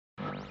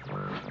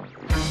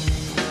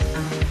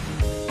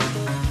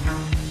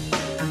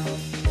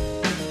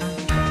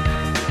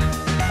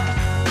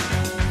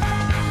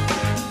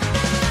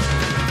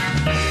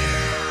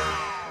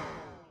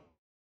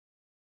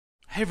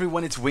Hey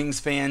everyone, it's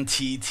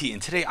WiNGSPANTT, and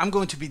today I'm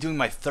going to be doing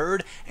my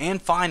third and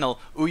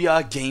final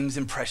Ouya Games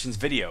Impressions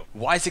video.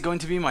 Why is it going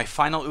to be my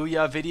final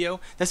Ouya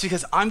video? That's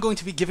because I'm going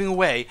to be giving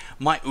away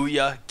my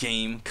Ouya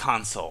game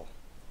console.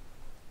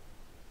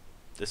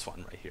 This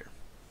one right here.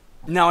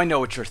 Now I know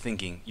what you're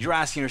thinking. You're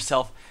asking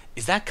yourself,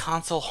 is that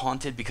console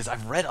haunted? Because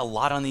I've read a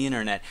lot on the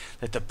internet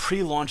that the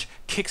pre-launch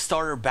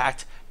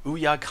Kickstarter-backed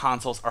Ouya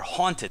consoles are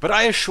haunted. But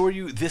I assure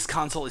you, this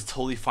console is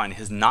totally fine. It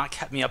has not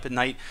kept me up at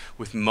night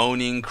with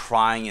moaning,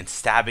 crying, and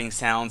stabbing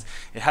sounds.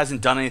 It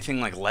hasn't done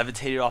anything like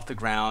levitated off the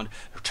ground,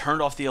 or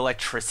turned off the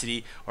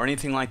electricity, or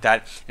anything like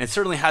that. And it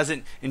certainly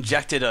hasn't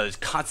injected a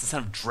constant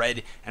sense of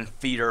dread and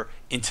fear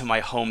into my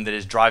home that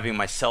is driving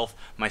myself,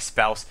 my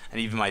spouse, and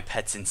even my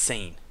pets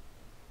insane.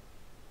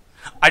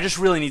 I just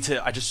really need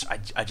to, I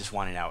just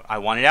want it out. I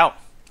want it out.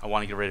 I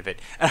want to get rid of it.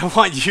 And I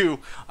want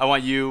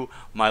you,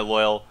 my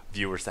loyal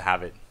viewers, to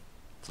have it.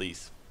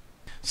 Please.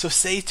 So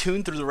stay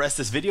tuned through the rest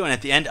of this video, and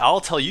at the end I'll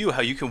tell you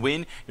how you can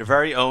win your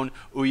very own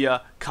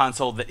Ouya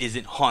console that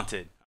isn't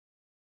haunted.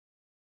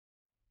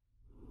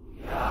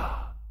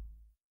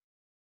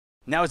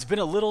 Now it's been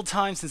a little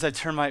time since I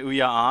turned my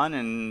Ouya on,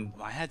 and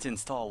I had to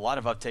install a lot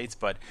of updates,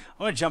 but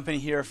I want to jump in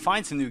here,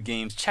 find some new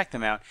games, check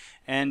them out,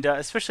 and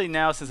especially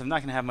now since I'm not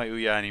going to have my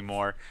Ouya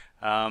anymore,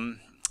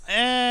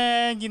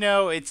 and you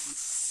know,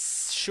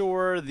 it's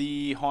sure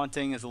the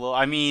haunting is a little,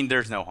 I mean,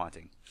 there's no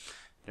haunting.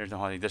 There's no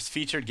haunting. There's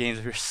featured games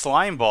of your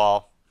Slime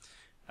Ball.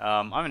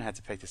 I'm going to have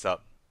to pick this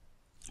up,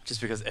 just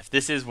because if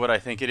this is what I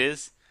think it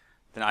is,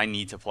 then I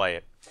need to play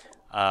it.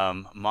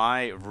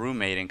 My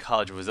roommate in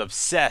college was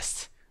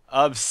obsessed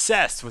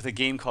with a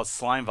game called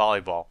Slime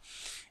Volleyball,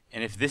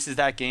 and if this is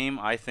that game,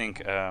 I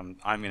think I'm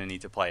going to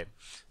need to play it.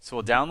 So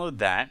we'll download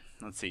that.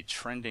 Let's see,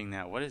 trending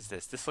now. What is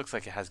this? This looks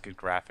like it has good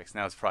graphics.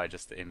 Now it's probably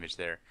just the image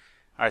there.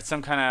 All right,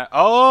 some kind of,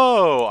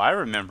 oh, I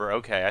remember.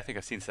 Okay, I think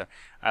I've seen stuff.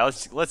 All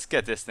right, let's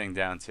get this thing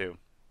down too.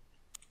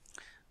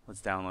 Let's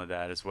download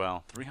that as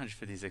well.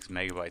 356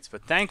 megabytes.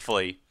 But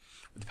thankfully,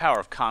 with the power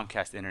of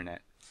Comcast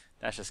internet,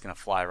 that's just gonna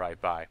fly right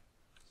by.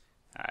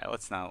 All right,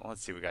 let's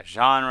see. We got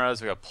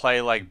genres. We got play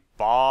like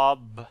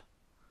Bob.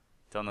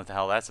 Don't know what the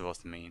hell that's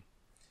supposed to mean.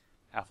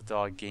 Alpha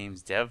Dog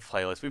Games Dev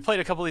playlist. We played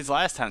a couple of these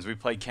last times. We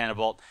played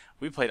Cannibalt.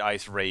 We played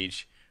Ice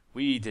Rage.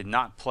 We did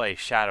not play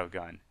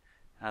Shadowgun.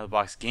 Out of the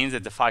box games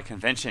that defy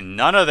convention.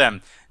 None of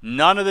them.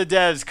 None of the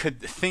devs could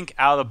think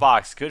out of the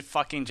box. Good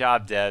fucking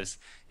job, devs.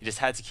 You just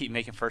had to keep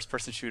making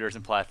first-person shooters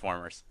and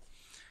platformers.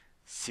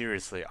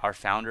 Seriously, our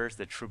founders,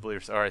 the true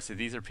believers. All right, so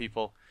these are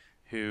people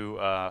who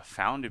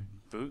founded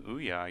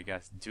Ouya, I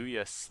guess. Do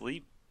you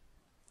sleep?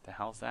 The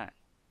hell's that?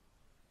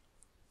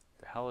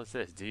 The hell is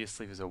this? Do you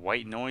sleep is a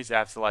white noise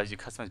app that allows you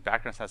to customize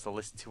background sounds to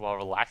listen to while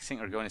relaxing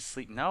or going to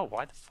sleep. No,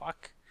 why the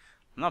fuck?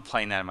 I'm not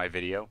playing that in my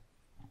video.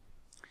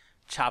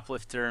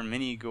 Choplifter,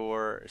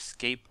 Minigore,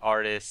 Escape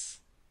Artists.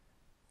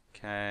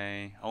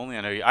 Okay, only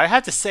on Ouya. I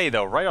have to say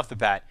though, right off the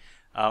bat,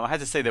 I had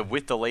to say that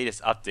with the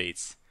latest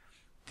updates,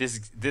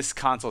 this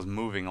console is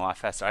moving a lot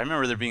faster. I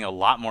remember there being a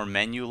lot more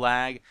menu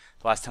lag.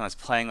 The last time I was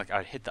playing, like I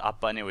would hit the up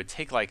button, it would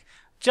take like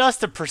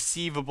just a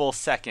perceivable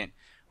second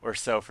or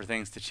so for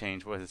things to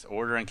change. What is this?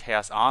 Order and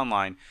Chaos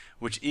Online,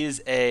 which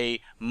is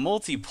a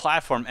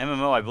multi-platform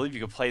MMO. I believe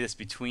you can play this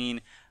between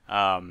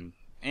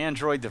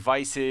Android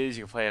devices.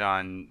 You can play it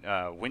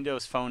on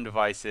Windows Phone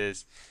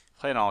devices.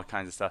 Play it on all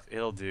kinds of stuff.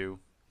 It'll do.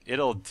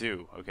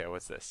 Okay,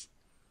 what's this?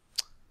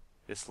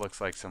 This looks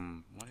like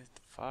some, what is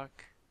the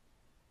fuck?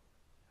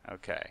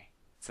 Okay.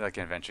 It's like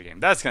an adventure game.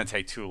 That's going to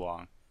take too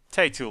long.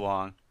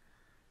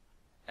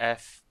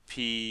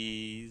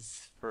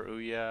 FPs for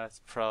Ouya. It's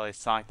probably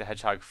Sonic the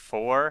Hedgehog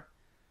 4.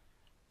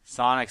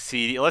 Sonic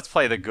CD. Let's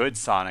play the good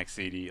Sonic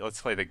CD.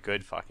 Let's play the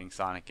good fucking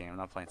Sonic game. I'm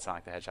not playing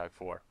Sonic the Hedgehog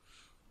 4.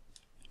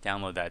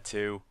 Download that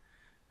too.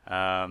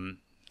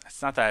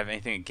 It's not that I have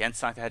anything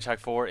against Sonic the Hedgehog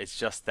 4. It's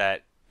just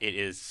that it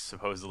is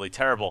supposedly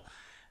terrible.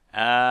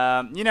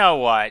 You know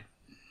what?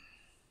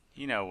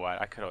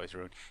 I could always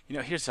ruin. You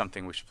know, here's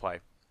something we should play.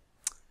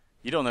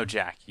 You Don't Know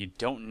Jack. You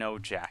Don't Know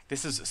Jack.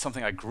 This is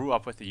something I grew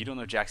up with. The You Don't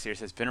Know Jack series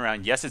has been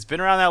around. Yes, it's been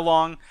around that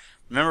long.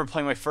 Remember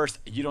playing my first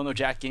You Don't Know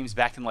Jack games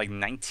back in like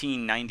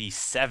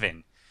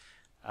 1997.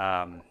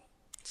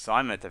 So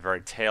I'm at the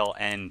very tail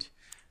end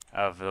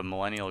of the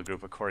millennial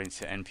group according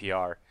to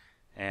NPR.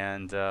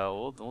 And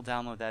we'll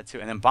download that too.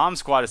 And then Bomb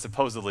Squad is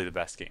supposedly the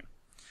best game.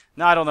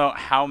 Now, I don't know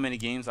how many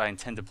games I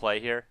intend to play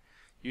here.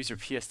 Use your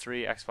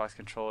PS3, Xbox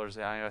controllers,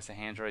 iOS, and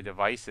Android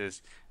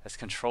devices as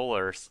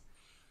controllers.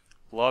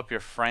 Blow up your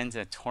friends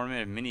in a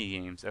tournament of mini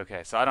games.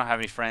 Okay, so I don't have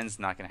any friends.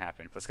 Not going to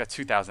happen. But it's got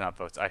 2,000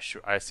 upvotes.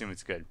 I assume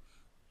it's good.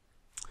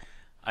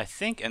 I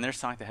think, and there's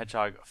Sonic the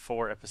Hedgehog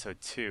 4 Episode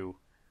 2.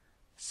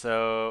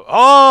 So,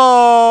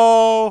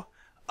 oh,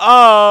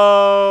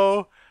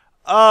 wow.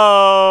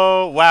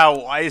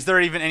 Is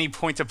there even any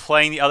point to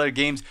playing the other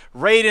games?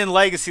 Raiden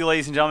Legacy,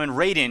 ladies and gentlemen.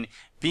 Raiden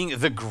being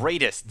the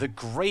greatest,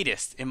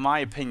 in my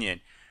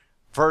opinion,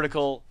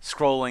 vertical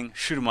scrolling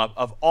shoot 'em up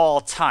of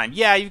all time.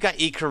 Yeah, you've got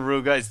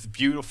Ikaruga, it's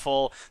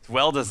beautiful, it's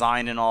well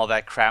designed and all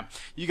that crap.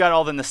 You got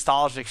all the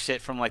nostalgic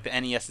shit from like the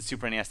NES and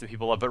Super NES that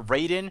people love, but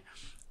Raiden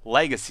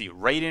Legacy,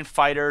 Raiden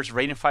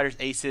Fighters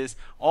Aces.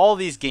 All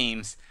these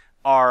games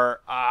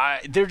are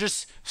they're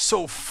just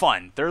so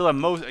fun. They're the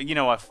most, you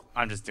know what?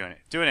 I'm just doing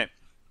it.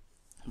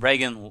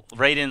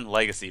 Raiden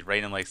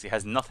Legacy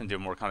has nothing to do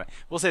with Mortal Kombat.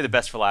 We'll say the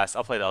best for last.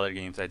 I'll play the other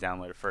games I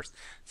downloaded first.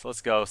 So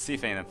let's go see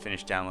if any of them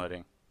finish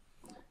downloading.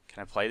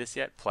 Can I play this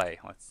yet? Play.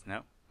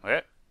 No.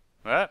 What?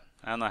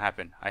 I don't know what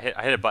happened. I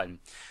hit a button.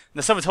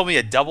 Now someone told me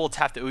a double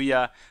tap the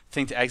Ouya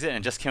thing to exit, and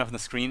it just came up on the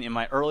screen. In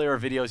my earlier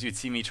videos, you'd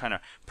see me trying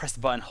to press the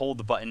button, hold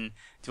the button,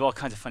 do all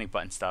kinds of funny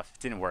button stuff.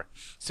 It didn't work.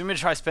 So I'm gonna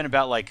try to spend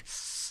about like,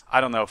 I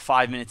don't know,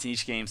 5 minutes in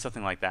each game,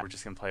 something like that. We're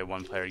just gonna play a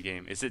one-player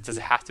game. Does it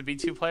have to be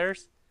 2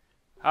 players?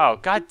 Oh,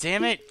 god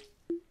damn it!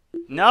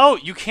 No,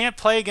 you can't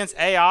play against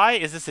AI.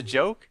 Is this a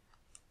joke?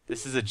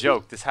 This is a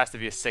joke. This has to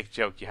be a sick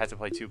joke. You have to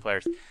play 2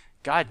 players.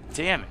 God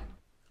damn it.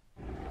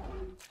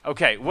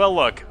 Okay, well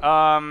look,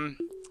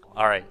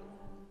 alright.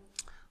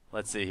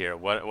 Let's see here.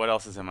 What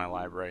else is in my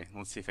library?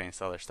 Let's see if any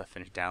other stuff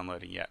finished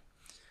downloading yet.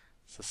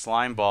 So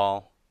Slime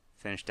Ball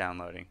finished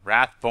downloading.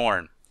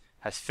 Wraithborne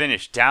has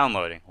finished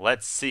downloading.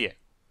 Let's see it.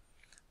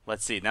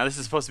 Let's see. Now this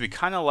is supposed to be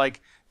kind of like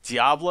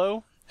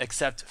Diablo,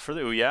 except for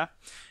the Ouya.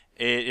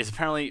 It is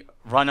apparently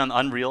run on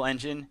Unreal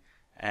Engine,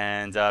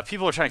 and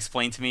people are trying to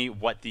explain to me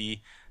what the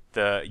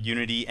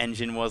Unity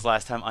engine was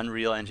last time.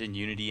 Unreal Engine,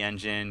 Unity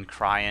Engine,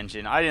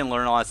 CryEngine. I didn't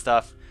learn all that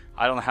stuff.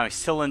 I don't know how many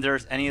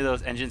cylinders any of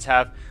those engines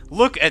have.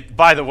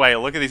 By the way,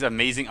 look at these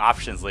amazing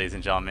options, ladies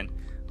and gentlemen.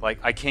 Like,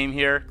 I came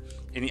here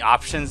in the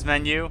options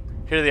menu.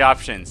 Here are the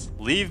options.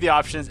 Leave the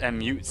options and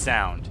mute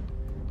sound.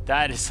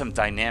 That is some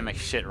dynamic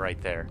shit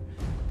right there.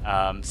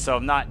 So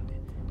I'm not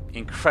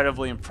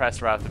incredibly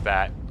impressed right off the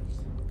bat.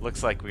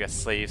 Looks like we got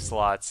slave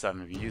slots. I'm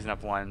going to be using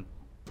up one.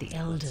 The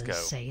elders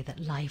say that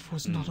life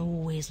was not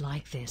always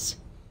like this.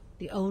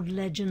 The old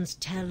legends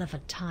tell of a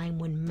time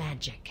when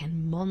magic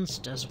and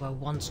monsters were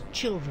once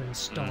children's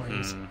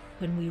stories,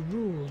 when we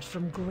ruled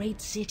from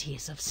great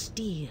cities of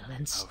steel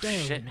and stone. Oh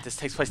shit, this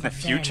takes place in the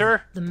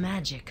future? The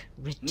magic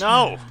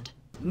returned.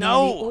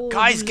 No,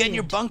 guys, get in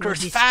your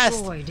bunkers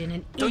fast!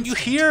 Don't you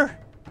hear?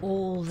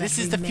 This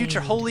is the future.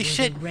 Holy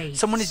shit!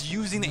 Someone is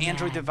using the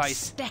Android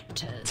device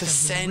to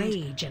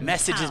send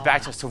messages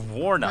back to us to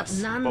warn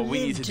us what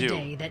we need to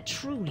do. That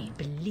truly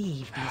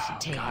believe these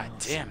tales. God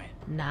damn it!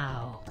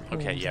 Now.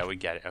 Okay, yeah, we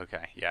get it.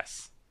 Okay,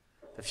 yes.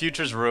 The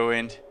future's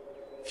ruined.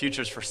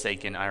 Future's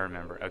forsaken. I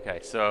remember. Okay,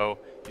 so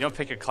you don't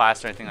pick your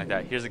class or anything like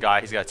that. Here's a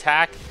guy. He's got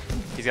attack.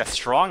 He's got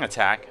strong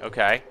attack.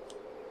 Okay.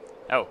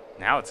 Oh,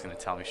 now it's gonna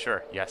tell me.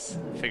 Sure. Yes.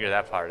 Figure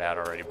that part out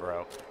already,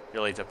 bro.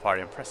 You're late to the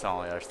party. I'm pressing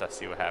all the other stuff.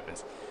 See what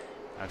happens.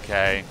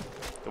 Okay.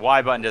 The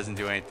Y button doesn't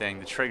do anything.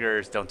 The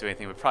triggers don't do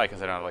anything, but probably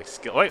because I don't have like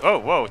skill. Wait. Oh,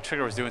 whoa.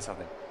 Trigger was doing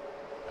something.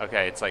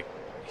 Okay, it's like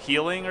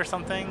healing or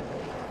something.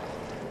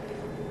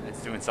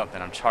 It's doing something.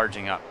 I'm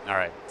charging up. All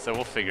right. So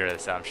we'll figure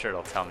this out. I'm sure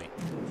it'll tell me.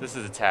 This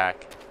is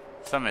attack.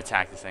 So I'm gonna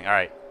attack this thing. All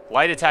right.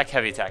 Light attack,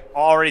 heavy attack.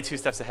 Already 2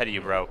 steps ahead of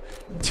you, bro.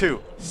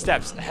 2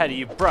 steps ahead of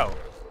you, bro.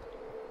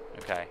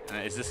 Okay,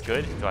 and is this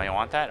good? Do I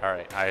want that?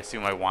 Alright, I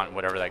assume I want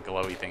whatever that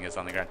glowy thing is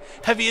on the ground.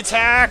 Heavy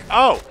attack!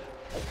 Oh!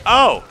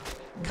 Oh!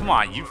 Come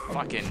on, you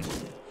fucking...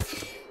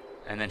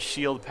 And then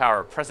shield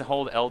power. Press and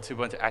hold L2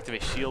 button to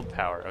activate shield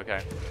power.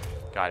 Okay,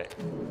 got it.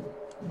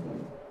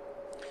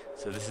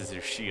 So this is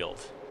your shield.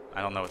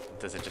 I don't know,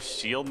 does it just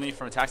shield me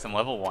from attacks? I'm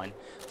level 1.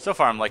 So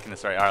far I'm liking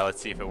this. Alright,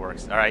 let's see if it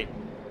works. Alright.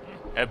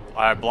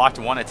 I blocked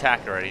 1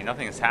 attack already.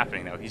 Nothing is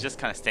happening though. He's just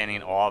kind of standing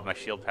in awe of my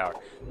shield power.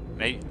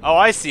 Oh,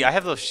 I see. I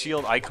have those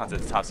shield icons at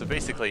the top. So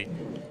basically,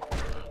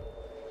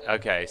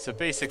 okay. So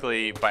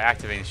basically, by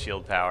activating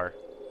shield power,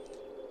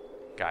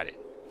 got it.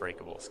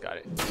 Breakables, got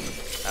it.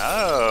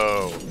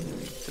 Oh,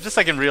 so just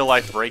like in real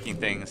life, breaking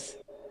things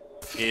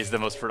is the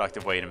most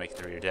productive way to make it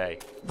through your day.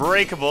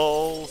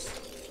 Breakables.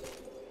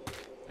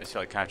 I just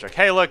feel like kind of trick.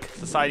 Hey, look,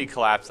 society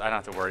collapsed. I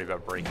don't have to worry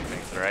about breaking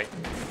things, all right?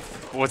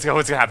 What's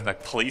gonna happen? The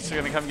police are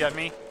gonna come get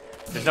me?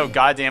 There's no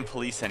goddamn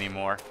police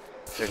anymore.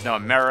 There's no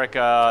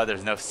America.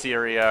 There's no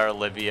Syria or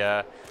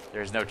Libya.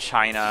 There's no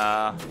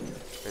China.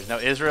 There's no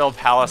Israel,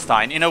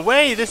 Palestine. In a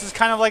way, this is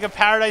kind of like a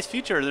paradise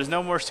future. There's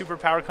no more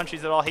superpower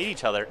countries that all hate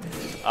each other.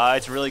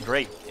 It's really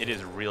great. It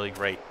is really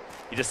great.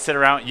 You just sit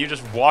around. You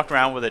just walk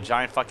around with a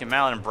giant fucking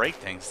mallet and break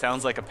things.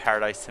 Sounds like a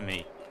paradise to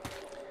me.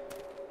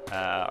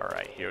 All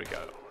right, here we go.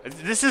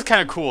 This is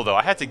kind of cool, though.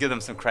 I have to give them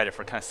some credit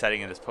for kind of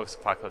setting in this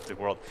post-apocalyptic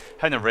world.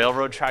 Having the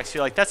railroad tracks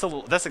feel like that's a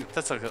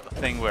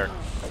thing where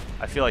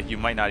I feel like you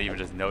might not even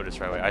just notice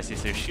right away. I see.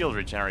 So your shield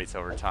regenerates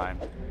over time.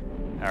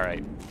 All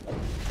right.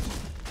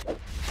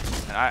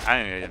 And I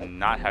am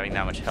not having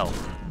that much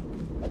health.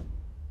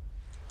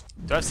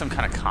 Do I have some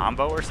kind of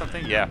combo or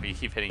something? Yeah, if you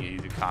keep hitting it, you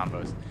do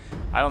combos.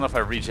 I don't know if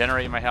I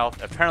regenerate my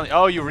health. Apparently,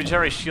 oh, you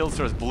regenerate shields,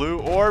 so it's blue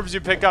orbs you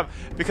pick up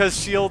because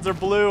shields are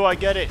blue. I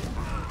get it.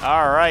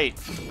 All right.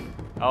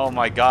 Oh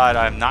my god,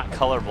 I'm not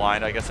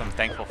colorblind. I guess I'm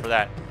thankful for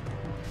that.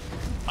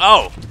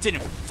 Oh,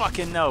 didn't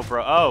fucking know,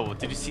 bro. Oh,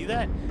 did you see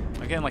that?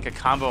 I'm getting like a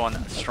combo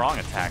on strong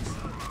attacks.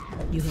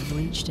 You have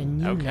reached a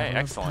new level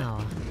excellent.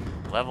 of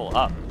power. Level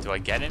up. Do I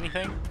get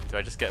anything? Do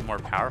I just get more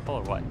powerful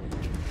or what?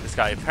 This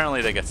guy,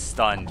 apparently they get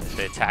stunned if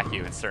they attack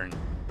you in certain...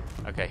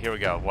 Okay, here we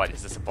go. What,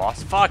 is this a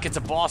boss? Fuck, it's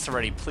a boss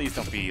already. Please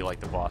don't be like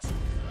the boss.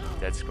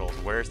 Dead Scrolls.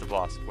 Where's the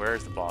boss?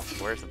 Where's the boss?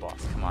 Where's the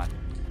boss? Come on.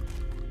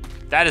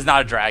 That is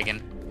not a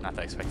dragon. Not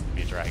that I expected to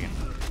be a dragon.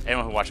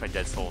 Anyone who watched my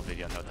Dead Souls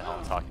video knows what the hell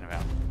I'm talking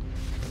about.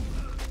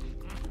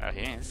 Oh,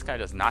 this guy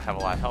does not have a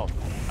lot of health.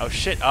 Oh,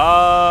 shit.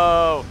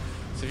 Oh!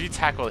 So if you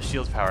attack while the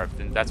shield's power up,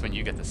 then that's when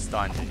you get the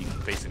stun, and you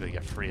can basically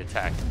get free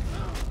attack.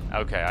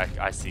 Okay,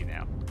 I see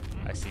now.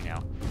 I see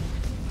now.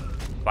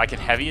 But I can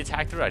heavy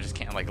attack through it? I just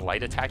can't, like,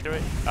 light attack through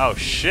it? Oh,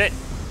 shit!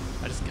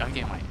 I'm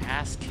getting my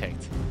ass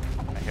kicked.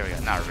 Right, here we go.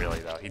 Not really,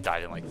 though. He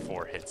died in, like,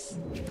 4 hits.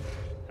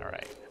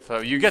 Alright. So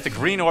you get the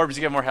green orbs,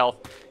 you get more health.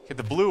 You get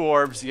the blue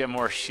orbs, you get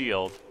more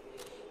shield.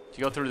 If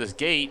you go through this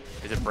gate,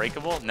 is it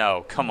breakable?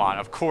 No, come on.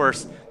 Of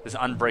course, there's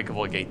an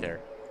unbreakable gate there.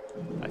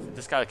 I think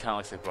this guy kind of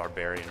looks like a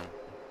barbarian.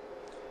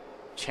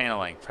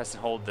 Channeling. Press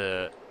and hold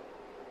the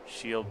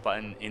shield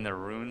button in the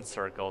rune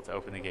circle to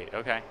open the gate.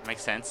 Okay,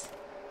 makes sense.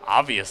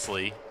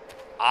 Obviously.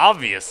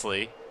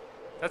 Obviously.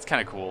 That's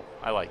kind of cool.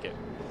 I like it.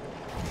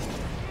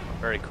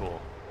 Very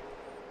cool.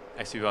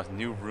 XP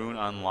new rune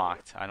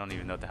unlocked. I don't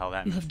even know what the hell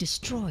that means. You have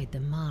destroyed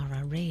the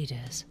Mara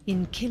raiders.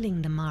 In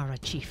killing the Mara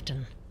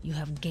chieftain, you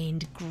have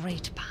gained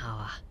great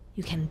power.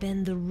 You can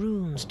bend the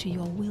runes to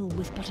your will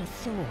with but a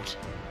thought.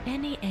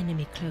 Any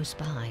enemy close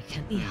by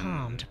can be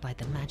harmed by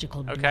the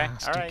magical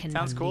blast you can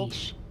sounds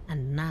unleash. Cool.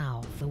 And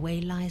now the way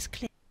lies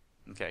clear.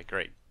 Okay,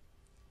 great.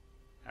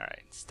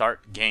 Alright,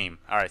 start game.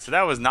 Alright, so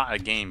that was not a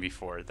game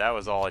before. That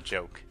was all a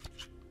joke.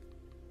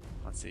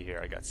 Let's see here.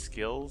 I got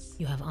skills.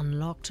 You have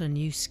unlocked a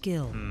new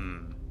skill.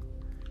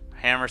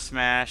 Hammer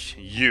smash.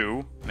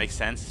 U. Makes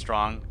sense.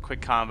 Strong.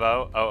 Quick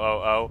combo.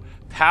 O.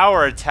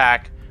 Power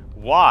attack.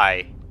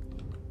 Y.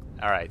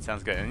 Alright,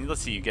 sounds good. And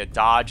let's see. You get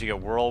dodge. You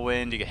get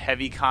whirlwind. You get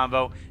heavy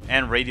combo.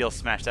 And radial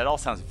smash. That all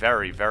sounds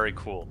very, very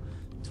cool.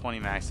 20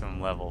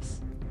 maximum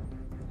levels.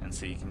 And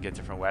so you can get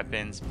different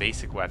weapons.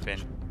 Basic weapon.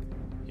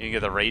 You can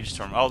get the rage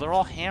storm. Oh, they're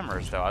all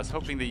hammers, though. I was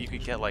hoping that you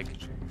could get, like,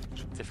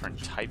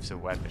 different types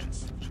of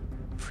weapons.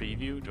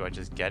 Preview? Do I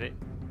just get it?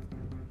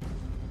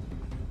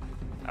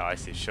 Oh, I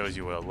see. It shows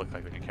you what it'll look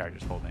like when your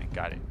character's holding it.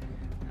 Got it.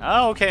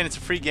 Oh, okay, and it's a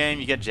free game.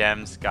 You get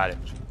gems. Got it.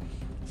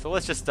 So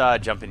let's just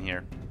jump in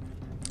here.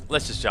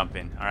 Let's just jump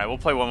in. Alright, we'll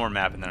play one more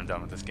map and then I'm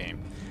done with this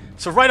game.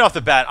 So right off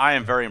the bat, I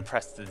am very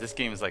impressed that this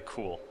game is, like,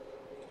 cool.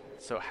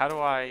 So how do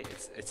I...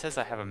 It says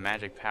I have a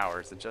magic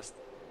power. Is it just...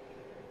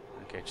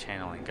 Okay,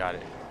 channeling. Got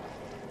it.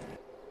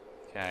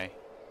 Okay.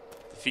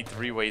 Defeat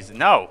 3 ways...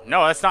 No!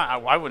 No, that's not...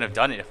 I wouldn't have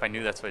done it if I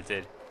knew that's what it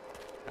did.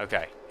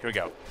 Okay, here we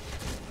go.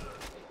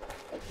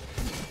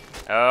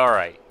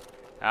 Alright.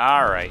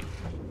 Alright.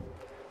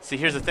 See,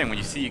 here's the thing. When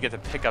you get the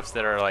pickups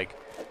that are, like,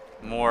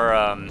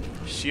 more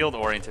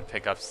shield-oriented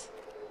pickups.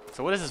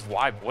 So what is this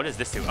Y? What does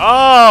this do?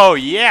 Oh,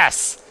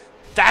 yes!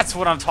 That's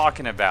what I'm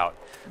talking about.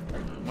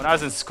 When I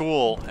was in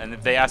school, and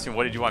they asked me,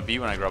 what did you want to be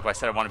when I grew up? I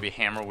said I want to be a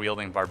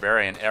hammer-wielding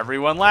barbarian.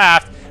 Everyone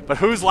laughed. But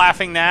who's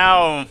laughing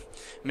now,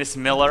 Miss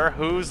Miller?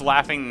 Who's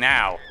laughing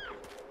now?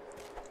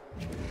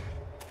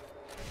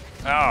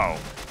 Oh.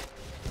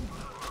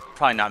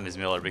 Probably not Ms.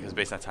 Miller, because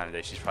based on time of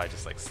day, she's probably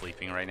just, like,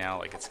 sleeping right now.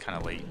 Like, it's kind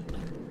of late.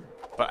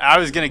 But I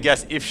was going to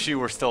guess if she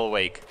were still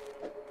awake.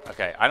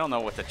 Okay, I don't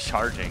know what the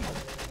charging...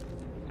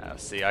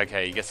 see,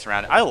 okay, you get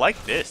surrounded. I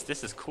like this.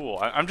 This is cool.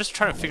 I'm just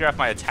trying to figure out if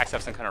my attacks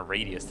have some kind of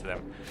radius to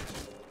them.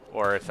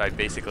 Or if I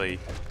basically...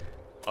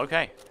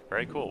 Okay,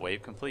 very cool.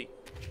 Wave complete.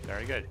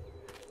 Very good.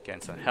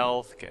 Getting some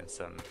health, getting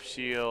some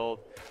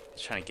shield.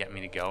 It's trying to get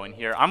me to go in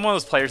here. I'm one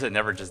of those players that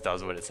never just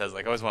does what it says.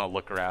 Like, I always want to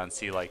look around and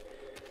see, like...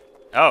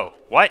 Oh,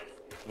 what?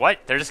 What?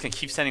 They're just going to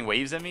keep sending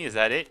waves at me? Is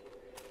that it?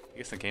 I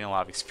guess I'm gaining a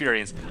lot of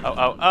experience.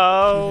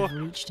 Oh.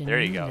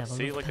 There you go.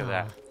 See, look at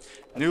that.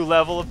 New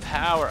level of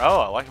power.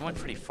 Oh, I went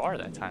pretty far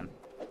that time.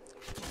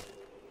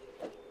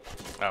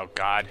 Oh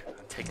God,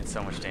 I'm taking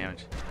so much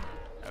damage.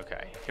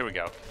 Okay, here we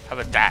go. How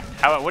about that?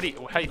 What do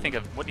you think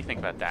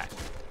about that?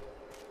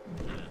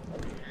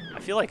 I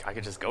feel like I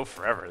could just go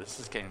forever. This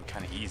is getting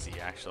kind of easy,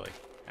 actually.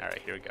 All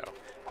right, here we go.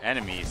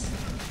 Enemies.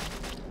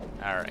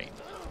 All right.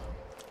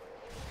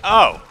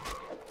 Oh.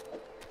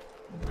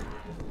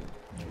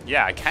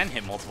 Yeah, I can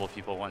hit multiple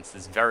people at once.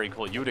 This is very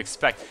cool. You would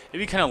expect... It'd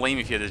be kind of lame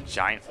if you had this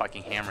giant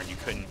fucking hammer and you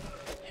couldn't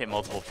hit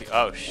multiple people.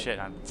 Oh, shit.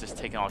 I'm just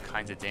taking all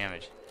kinds of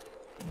damage.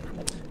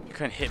 You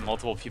couldn't hit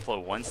multiple people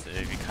at once.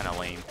 It'd be kind of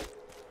lame.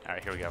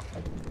 Alright, here we go.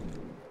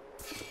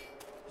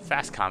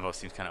 Fast combo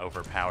seems kind of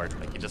overpowered.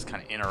 Like, you just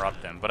kind of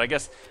interrupt them. But I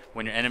guess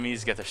when your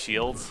enemies get the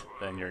shields,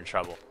 then you're in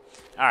trouble.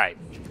 Alright.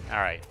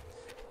 Alright.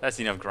 That's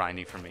enough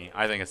grinding for me.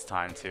 I think it's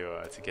time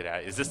to get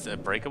out. Is this a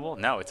breakable?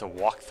 No, it's a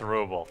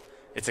walk-throwable.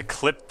 It's a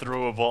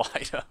clip-throwable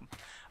item.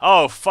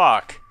 Oh,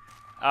 fuck.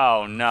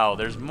 Oh, no.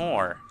 There's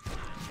more.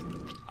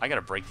 I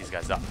gotta break these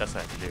guys up. That's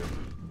what I have to do.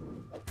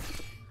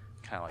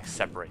 Kind of like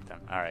separate them.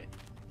 Alright.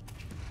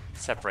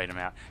 Separate them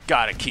out.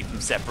 Gotta keep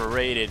them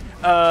separated.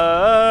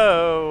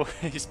 Oh,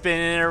 you're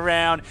spinning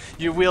around.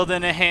 You're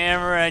wielding a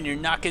hammer and you're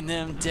knocking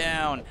them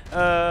down.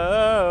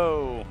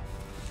 Oh.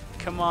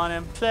 Come on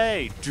and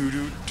play.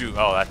 Do-do-do.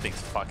 Oh, that thing's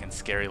fucking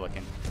scary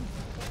looking.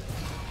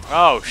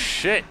 Oh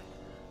shit!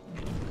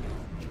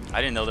 I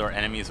didn't know there were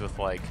enemies with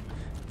like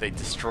they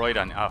destroyed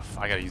on. Oh,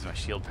 I gotta use my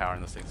shield power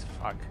in those things.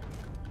 Fuck.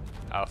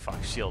 Oh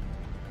fuck, shield.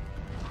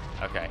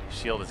 Okay,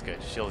 shield is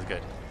good. Shield is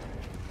good.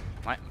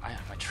 My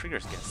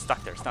triggers get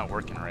stuck there. It's not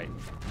working right.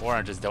 Or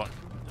I just don't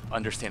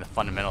understand the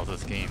fundamentals of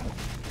this game.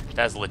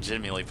 That is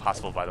legitimately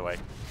possible, by the way.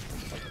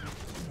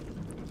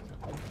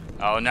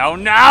 Oh no,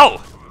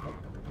 no!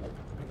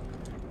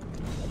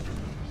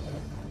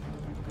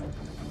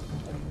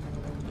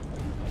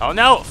 Oh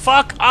no!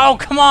 Fuck! Oh,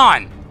 come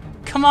on!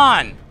 Come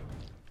on!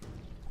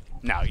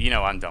 No, you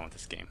know I'm done with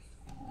this game.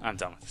 I'm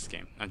done with this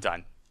game. I'm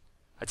done.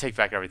 I take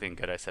back everything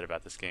good I said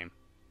about this game.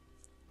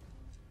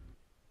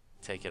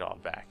 Take it all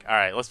back.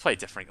 Alright, let's play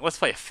different. Let's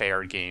play a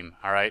fair game,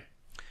 alright?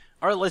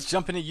 Alright, let's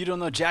jump into You Don't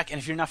Know Jack, and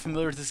if you're not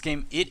familiar with this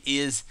game, it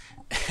is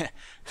it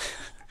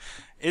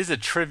is a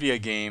trivia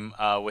game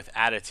with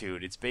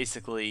attitude. It's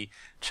basically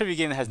a trivia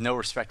game that has no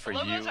respect for you.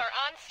 Logos are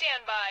on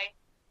standby.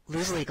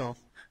 Lose legal.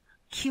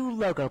 Cue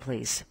logo,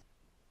 please.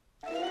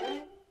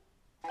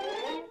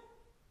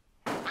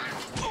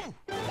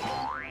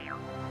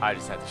 I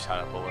just had to shut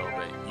up a little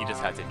bit. You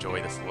just had to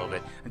enjoy this a little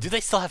bit. And do they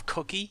still have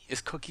Cookie? Is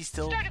Cookie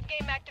still... Start of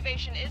game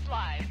activation is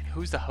live.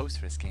 Who's the host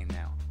for this game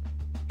now?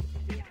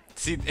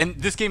 See, and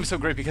this game is so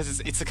great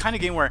because it's the kind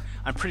of game where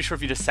I'm pretty sure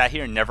if you just sat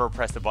here and never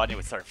pressed the button, it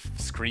would start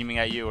screaming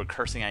at you or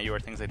cursing at you or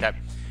things like that.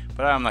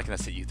 But I'm not going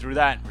to sit you through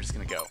that. We're just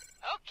going to go.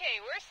 Okay,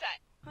 we're set.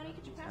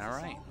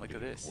 Alright, look at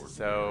this.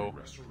 So,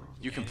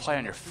 you can play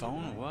on your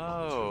phone?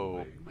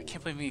 Whoa. I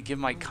can't believe we give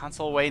my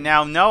console away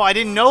now. No, I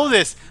didn't know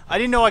this. I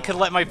didn't know I could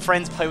let my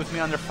friends play with me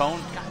on their phone.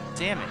 God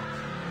damn it.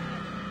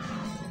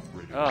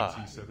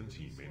 Ugh.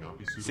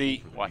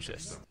 See, watch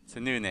this. It's a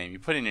new name. You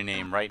put in a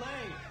name, right?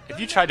 If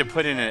you tried to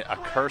put in a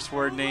curse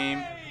word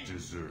name,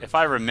 if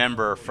I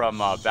remember from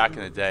back in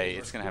the day,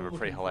 it's going to have a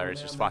pretty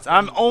hilarious response.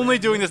 I'm only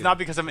doing this not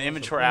because I'm an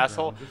immature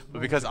asshole,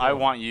 but because I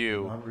want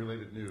you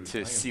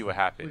to see what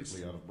happens.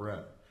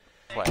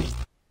 Play.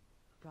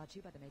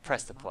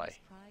 Press to play.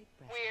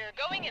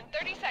 We're going in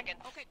 30 seconds.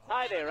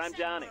 Hi there, I'm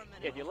Johnny.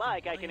 If you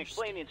like, I can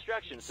explain the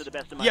instructions to the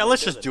best of my Yeah,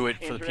 let's ability. just do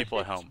it for the people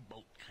at home.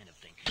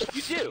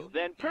 You do?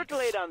 Then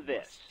percolate on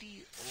this.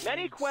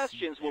 Many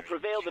questions will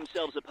prevail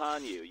themselves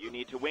upon you. You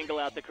need to wingle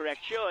out the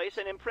correct choice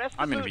and impress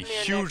the I'm going to be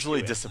boutonniere hugely next to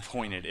it.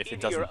 disappointed if it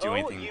Either doesn't do you're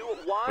anything O, U,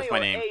 Y, with my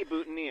or name. A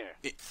boutonniere.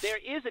 There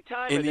is a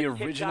timer In the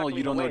that's original tick-tocking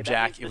You Don't Know away. That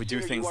Jack, means it the would do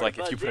sooner things you are like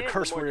if you buzzed put a in,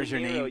 curse the more word as your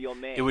dinero name, you'll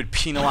make. it would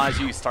penalize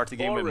you. You start the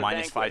game Or with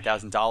minus vanquish.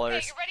 $5,000. Okay, you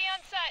ready on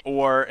set?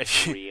 Or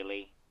if you...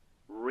 Really?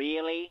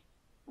 Really?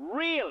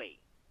 Really?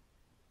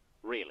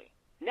 Really?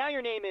 Now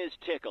your name is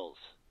Tickles.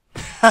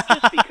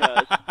 Just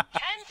because. 10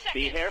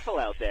 Be seconds. careful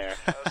out there.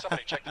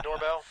 Somebody check the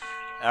doorbell.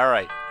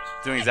 Alright,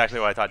 doing exactly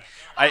what I thought.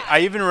 I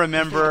even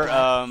remember...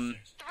 3.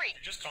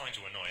 Just calling to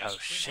annoy Oh us.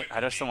 shit,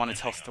 I just don't want to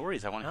tell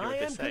stories. I want to hear I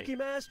what am they say. Cookie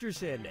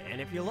Masterson,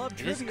 and if you love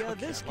It is trivia,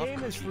 Cookie. this I love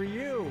game is Cookie. for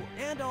you,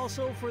 and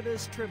also for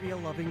this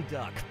trivia-loving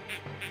duck.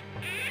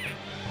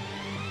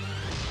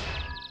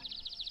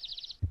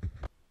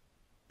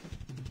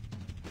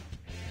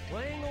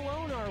 Playing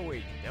alone, are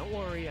we? Don't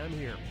worry, I'm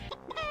here.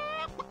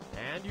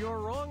 And your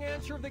wrong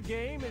answer of the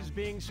game is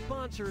being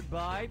sponsored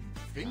by...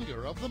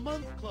 Finger of the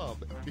Month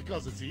Club,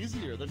 because it's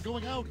easier than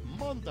going out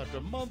month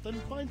after month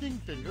and finding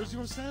fingers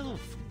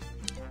yourself.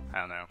 I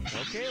don't know.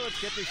 Okay,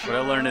 let's get this show What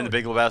I learned in on. The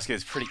Big Lebowski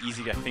is pretty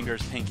easy. Got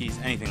fingers,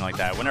 pinkies, anything like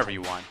that. Whenever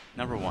you want.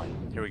 Number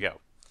 1. Here we go.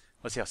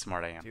 Let's see how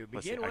smart I am. To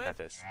Let's see. begin I got with,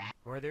 this.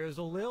 Where there's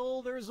a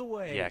Lil, there's a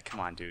way. Yeah,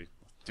 come on, dude.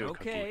 Do it,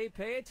 Okay, Cookie.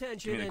 pay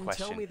attention Give me the and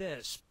question. tell me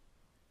this.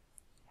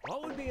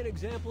 What would be an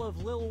example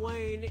of Lil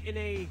Wayne in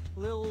a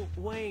Lil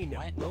Wayne?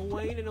 What? Lil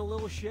Wayne in a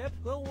little ship?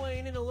 Lil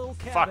Wayne in a little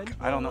cabin? Fuck,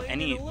 I don't know Lil Wayne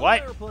any- in a little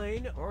what?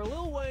 airplane? Or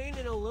Lil Wayne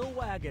in a little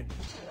wagon?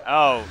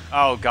 Oh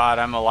god,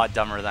 I'm a lot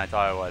dumber than I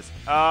thought I was.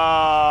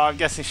 I'm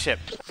guessing ship.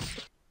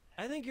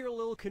 I think you're a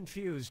little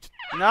confused.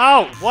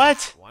 No,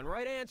 what? One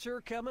right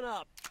answer coming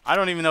up. I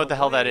don't even know what the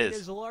hell that Wagon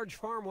is. a large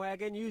farm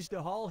wagon used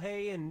to haul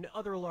hay and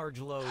other large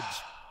loads.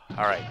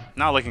 Alright,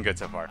 not looking good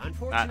so far.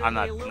 Unfortunately, I'm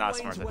Lil not Wayne's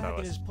smart as I thought I wagon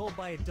was. is pulled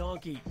by a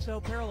donkey, so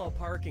parallel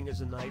parking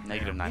is a nightmare.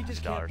 Negative You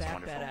just $900, can't back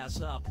wonderful. that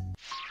ass up.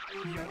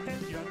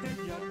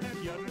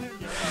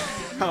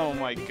 Oh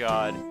my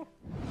god.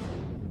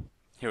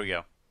 Here we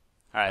go.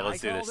 Alright,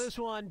 let's I do call this. this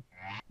one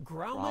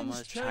Grauman's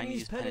Mama's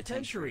Chinese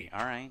Penitentiary.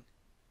 Alright.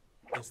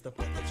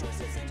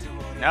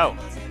 No.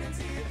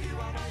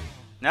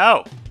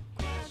 No.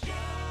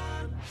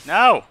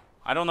 No.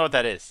 I don't know what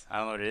that is. I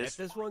don't know what it Get is.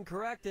 this one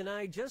correct, and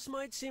I just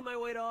might see my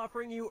way to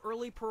offering you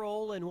early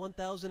parole and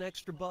 1,000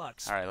 extra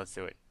bucks. Alright, let's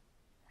do it.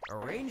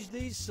 Arrange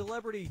these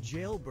celebrity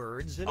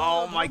jailbirds. And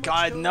Oh my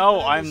God,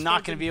 no, I'm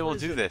not gonna be able to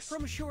do this.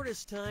 From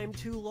shortest time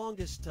to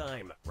longest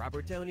time.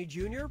 Robert Downey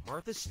Jr.,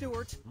 Martha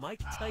Stewart,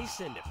 Mike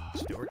Tyson,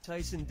 Stewart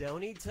Tyson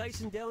Downey,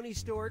 Tyson Downey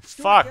Stewart,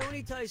 Stewart Fuck.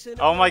 Downey Tyson.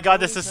 Oh my god,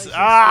 this Downey is...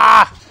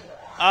 Tyson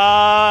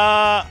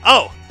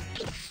Oh!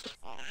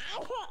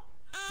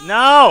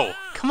 No!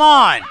 Come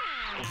on! Stewart.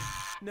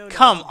 No,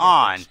 Come no,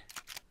 on!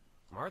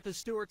 Martha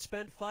Stewart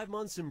spent 5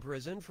 months in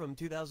prison from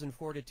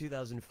 2004 to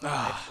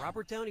 2005.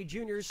 Robert Downey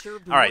Jr.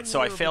 served. All right,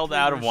 so I failed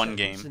out of one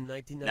game. Now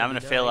I'm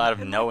gonna fail out of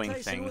knowing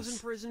Mike Tyson was in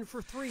things. prison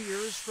for 3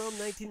 years from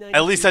 1992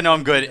 At least I know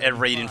I'm good to at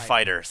Raiden 1995.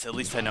 Fighters. At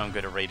least I know I'm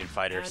good at Raiden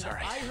Fighters. And All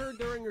I right. heard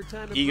during your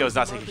time in Ego's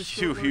not prison, taking Martha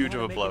too Stewart huge learned of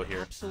a how to blow make an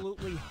here.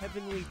 Absolutely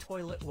heavenly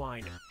toilet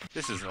wine.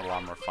 This is a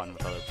lot more fun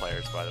with other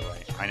players, by the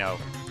way. I know.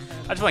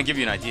 I just want to give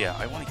you an idea.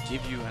 I want to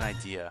give you an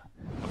idea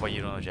of what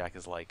You Don't Know Jack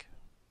is like.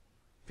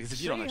 Because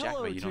if you don't know Jack,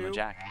 but you don't know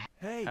Jack.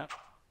 Hey. Oh.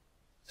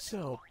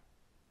 So,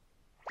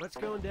 what's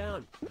going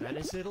down?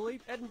 Venice, Italy,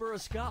 Edinburgh,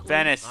 Scotland.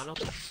 Venice. I don't-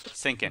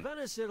 Sinking.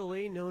 Venice,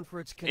 Italy, known for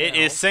its canals, It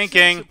is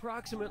sinking. sinks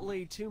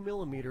approximately 2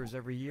 millimeters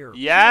every year.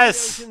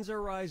 Yes. The oceans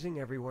are rising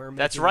everywhere.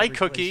 That's making right, every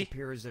place Cookie.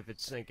 appear as if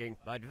it's sinking,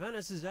 but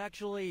Venice is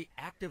actually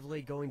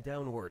actively going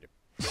downward.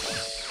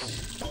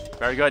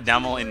 Very good. Now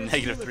I'm only Scheme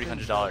negative of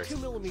things, $300. 2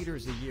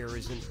 millimeters a year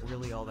isn't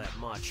really all that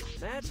much.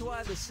 That's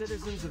why the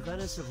citizens of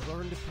Venice have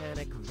learned to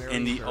panic very,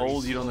 In the very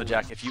old You Don't Know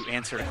slowly. Jack, if you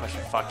answered a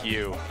question, fuck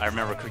you, I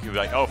remember Cookie would be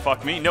like, oh,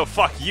 fuck me? No,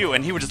 fuck you.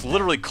 And he would just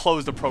literally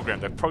close the program.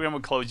 The program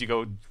would close, you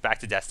go back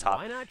to desktop.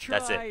 Why not try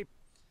That's it.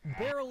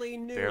 Barely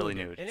Nude? Barely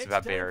Nude. And It's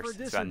about time bears.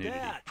 for It's about Dis or nudity.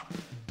 Dat.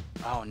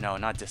 Oh, no,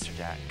 not Dis or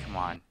Dat. Come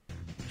on.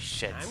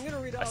 Shit. I'm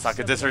gonna read I off suck at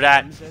 7 Dis or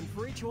Dat. items, and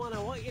for each one, I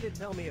want you to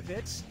tell me if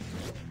it's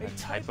a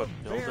type of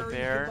bear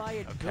Build-A-Bear? you can buy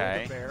at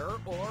Okay. Build-A-Bear,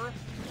 or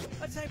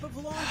a type of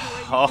lingerie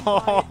you Oh. can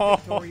buy at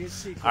Victoria's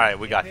Secret. All right,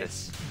 we got If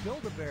this. it's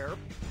Build-A-Bear.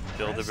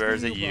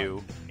 Build-A-Bear's a press the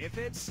U. button. If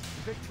it's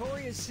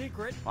Victoria's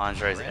Secret,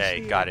 Lingerie's press A.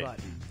 the Got A it.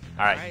 button.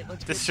 All right. Alright,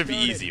 let's This get should be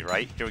started. easy,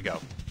 right? Here we go.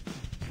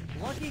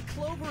 Lucky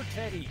Clover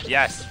Teddy.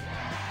 Yes.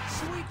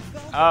 Sweet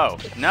Velvet. Oh,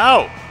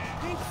 no.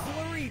 Pink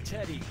Flurry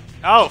Teddy.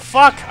 Oh,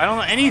 fuck. I don't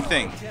know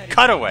anything.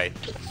 Cutaway.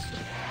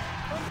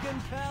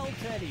 Pumpkin Pal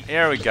Teddy.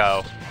 There we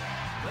go.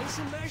 Lace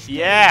and Mesh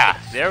Yeah,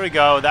 there we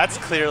go. That's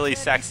clearly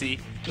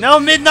sexy. No,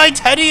 Midnight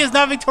Teddy is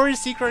not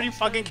Victoria's Secret. Are you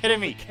fucking kidding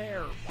me?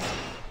 Care.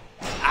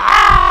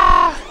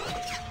 Ah!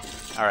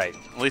 All right,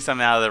 at least I'm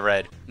out of the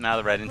red. I'm out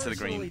of the red into the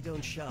Personally, green.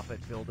 don't shop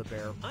at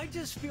Build-A-Bear. I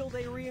just feel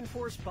they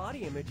reinforce body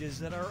images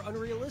that are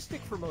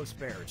unrealistic for most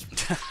bears.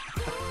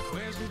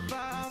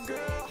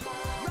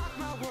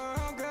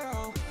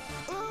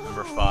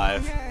 Number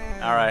 5.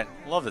 All right,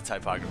 love the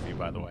typography,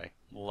 by the way.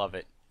 Love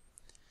it.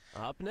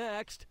 Up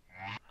next,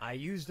 I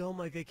used all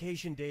my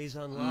vacation days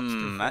on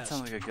Lobster That Fest.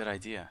 sounds like a good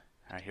idea.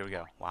 All right, here we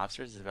go.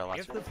 Lobsters? Is it about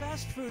If lobster? the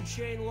fast food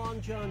chain Long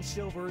John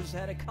Silver's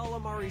had a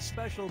calamari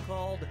special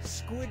called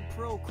Squid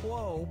Pro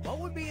Quo, what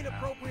would be an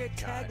appropriate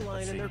God, let's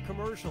tagline see. in their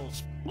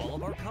commercials? All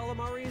of our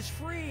calamari is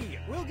free.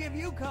 We'll give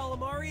you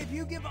calamari if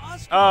you give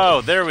us.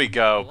 Oh, there we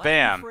go. The Latin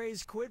Bam.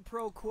 phrase quid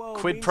pro quo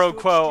Quid means pro to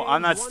quo. exchange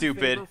I'm not one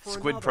stupid. favor for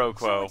Squid another. pro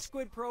quo. So it's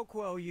quid pro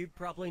quo. You'd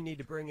probably need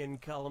to bring in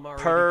calamari. to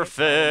get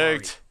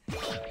Perfect.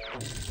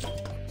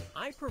 calamari.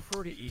 I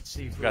prefer to eat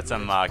seafood. We got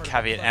some when it's part of a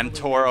caveat properly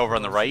emptor over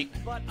on the made right.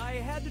 course, but I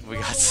had to We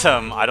draw got the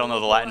some, line I don't know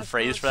the when Latin restaurants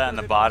phrase for that in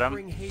the started bottom.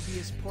 offering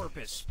habeas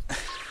corpus.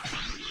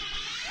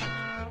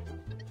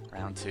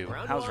 Round 2.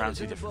 Round How's one round is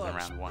 2 in the different than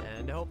books, round 1?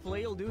 And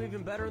hopefully you'll do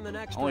even better in the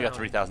next Only got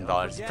round. $3,000.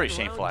 Don't It's forget, pretty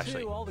round shameful,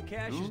 actually. two, all the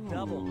cash is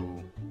double.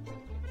 Ooh.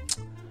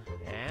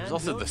 And There's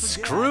also don't the forget,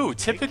 screw. big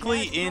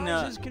Typically cash in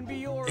prizes can be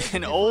yours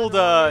in if old you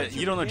find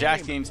You Don't Know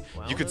Jack's game. games,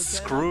 Well, you could no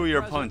screw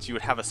your present. opponents. You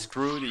would have a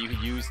screw that you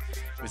could use.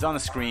 It was on the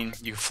screen.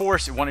 You could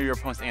force one of your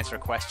opponents to answer a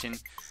question.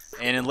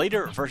 And in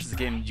later versions of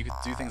the game, you could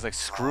do things like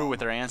screw with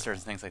their answers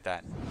and things like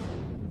that.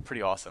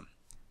 Pretty awesome.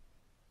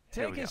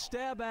 Here Take we a go.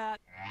 stab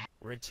at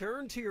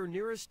return to your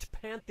nearest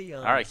pantheon.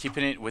 All right,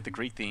 keeping it with the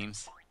Greek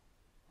themes.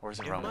 Or is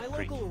it If Roman? my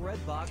Greek. local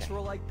red box were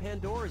like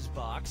Pandora's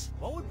box,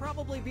 what would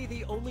probably be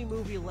the only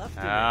movie left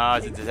in Ah, it?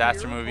 it's a Hate,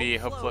 disaster fear, movie.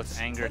 hope Hope floats,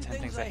 floats, anger, 10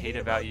 things I hate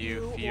about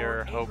you,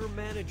 fear, or hope, anger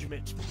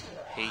management.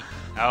 hate.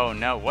 Oh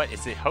no, what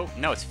is it? Hope?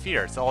 No, it's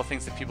fear. It's all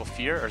things that people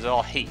fear, or is it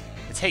all hate?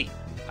 It's hate.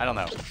 I don't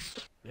know.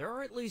 There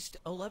are at least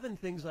 11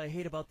 things I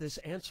hate about this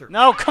answer.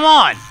 No, come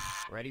on.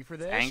 Ready for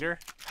this? Anger,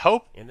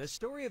 hope. In the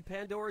story of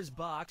Pandora's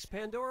box,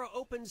 Pandora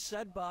opens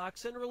said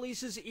box and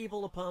releases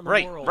evil upon the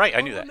Right, world. right, I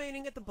What knew that.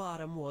 remaining at the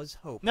bottom was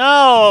hope.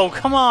 No,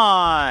 come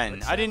on.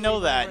 But I didn't sadly, know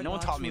my that. red No one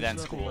box taught me was that in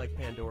nothing school. Like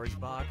Pandora's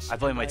box, I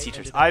blame and my teachers.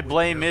 ended up I with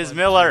blame Air Ms. Bud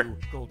Miller. 2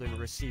 Golden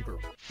Receiver.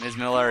 Ms.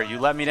 Miller, you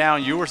let me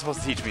down. You were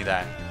supposed to teach me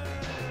that.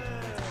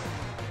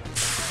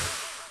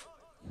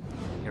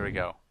 Here we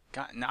go.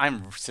 God,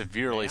 I'm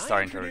severely May I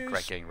starting to introduce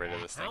regret getting rid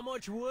of this How thing.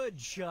 much wood,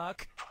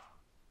 Chuck?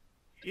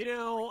 You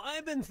know,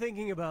 I've been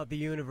thinking about the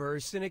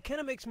universe, and it kind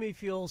of makes me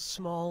feel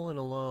small and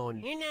alone.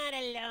 You're not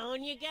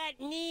alone. You got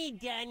me,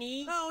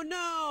 Dunny. Oh,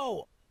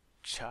 no!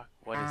 Chuck,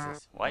 what is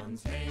this? What?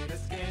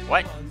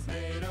 What?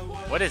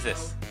 What is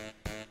this?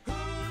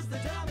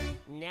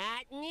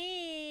 Not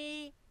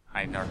me.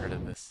 I've never heard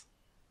of this.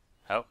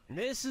 Oh,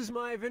 This is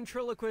my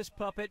ventriloquist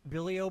puppet,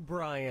 Billy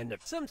O'Brien.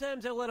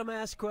 Sometimes I let him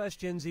ask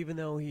questions, even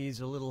though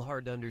he's a little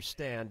hard to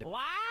understand.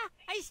 What?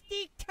 I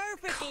speak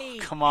perfectly.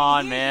 Come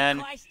on, Here's a man.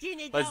 question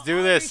that Let's the do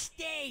order this.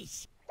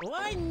 states.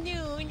 One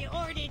noon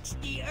orbits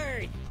the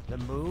Earth. The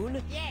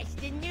moon? Yes,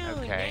 the noon.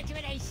 Okay. That's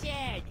what I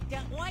said.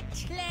 What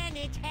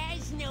planet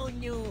has no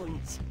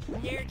noons?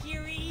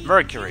 Mercury?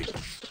 Mercury.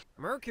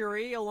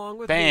 Mercury, along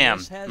with Bam!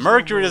 Venus, has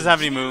Mercury no doesn't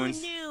have any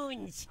moons.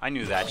 moons. I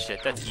knew that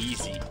shit. That's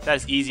easy. That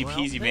is easy Well,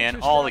 peasy, thanks man.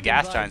 for All the stopping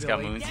gas by, giants got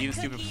Billy. moons. Even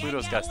stupid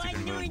Pluto's got a stupid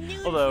I moon.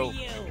 knew Although,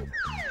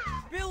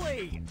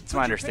 Billy, it's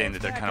my understanding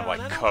that they're kind of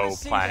like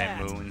co-planet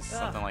moons, Ah,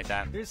 something like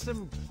that. There's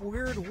some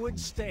weird wood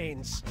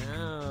stains.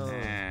 Oh,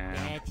 Yeah.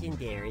 that's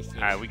embarrassing.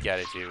 Alright, we get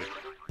it, dude.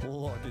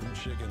 Fucking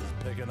chickens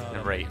picking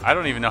on Right. I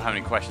don't even know how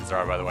many questions there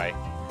are, by the way.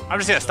 I'm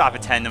just gonna stop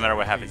at 10 no matter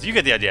what happens. You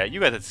get the idea. You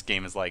get that this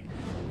game is like,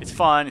 it's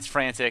fun, it's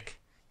frantic.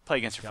 Play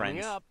against your Coming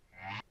friends. up,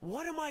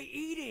 what am I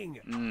eating?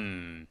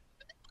 Mmm.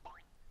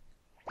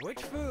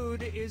 Which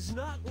food is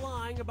not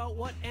lying about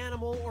what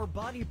animal or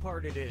body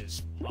part it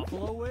is?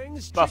 Buffalo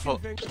wings? chicken Buffalo.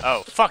 fingers-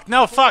 Oh, fuck.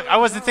 No, fuck. I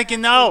wasn't thinking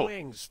no.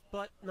 Wings,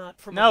 but not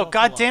from a No, buffalo.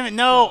 god damn it,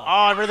 no. Duh. Oh,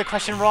 I read the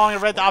question wrong. I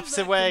read the What is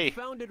opposite that way.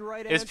 confounded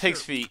right It was answer?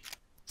 pig's feet.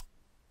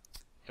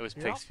 It was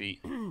Yep. pig's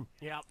feet.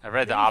 Yep. I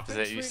read the These opposite.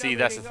 pig's You feet see, I'm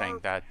that's the eating thing.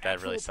 are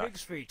That really actual sucks.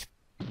 pig's feet.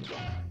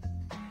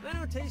 They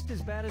don't taste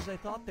as bad as I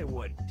thought they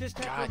would. Just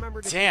have to God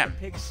remember to damn. take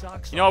the pig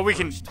socks You know what, off we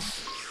can...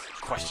 first.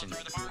 Question.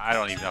 I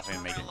don't even know if I'm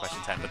going to make it question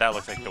 10, but that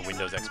looks like the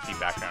Windows XP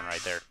background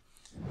right there.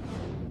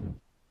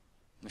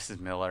 Mrs.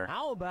 Miller,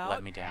 How about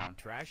let me down.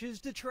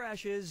 trashes to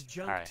trashes,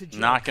 junk Alright, to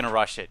junk. not going to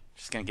rush it.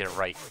 Just going to get it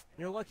right.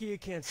 You're lucky you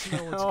can't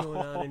smell what's going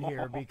on in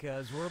here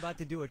because we're about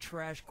to do a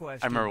trash question.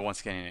 I remember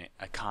once getting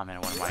a comment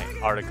in one of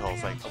my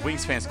articles like,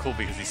 Wingspan's cool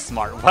because he's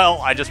smart.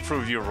 Well, I just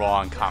proved you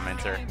wrong,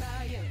 commenter.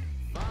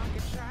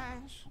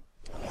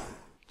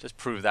 Just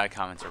proved that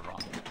commenter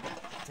wrong.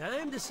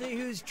 Time to see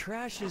whose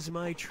trash is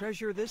my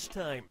treasure this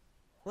time.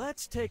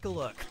 Let's take a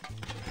look.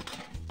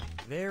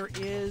 There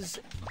is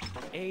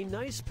a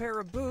nice pair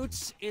of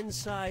boots in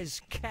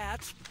size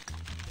cat,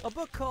 a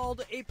book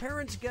called A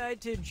Parent's Guide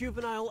to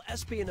Juvenile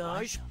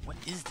Espionage, What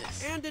is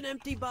this? and an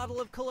empty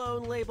bottle of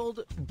cologne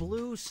labeled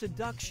Blue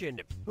Seduction.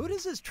 Who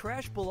does this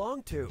trash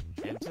belong to?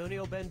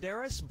 Antonio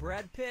Banderas,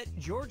 Brad Pitt,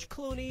 George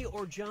Clooney,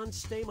 or John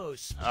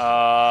Stamos?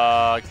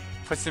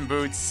 Puss in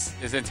Boots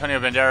is Antonio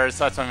Banderas,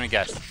 so that's what I'm going to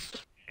guess.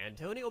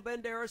 Antonio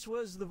Banderas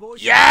was the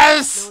voice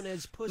Yes! known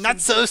as Puss Not in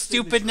so Boots in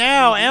the stupid Shrek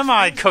now, movies. am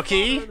I, He's the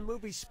Cookie? father in the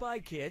movie Spy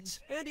Kids,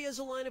 and he has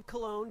a line of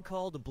cologne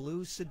called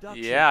Blue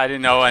Seduction. Yeah, I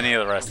didn't know any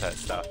of the rest of that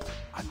stuff.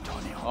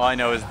 All I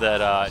know is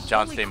that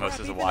John Holy Stamos crap, is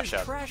a even washout.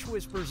 his Trash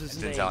Whispers his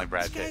Didn't name. sound like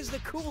Brad This Pitt. guy's the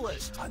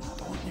coolest.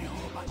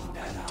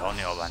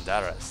 Antonio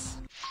Banderas.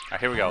 Alright,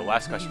 here we go.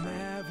 Last question.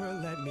 Never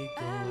let me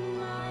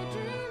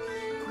go.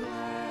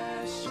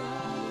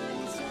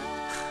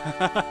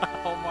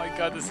 Oh my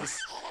god, this is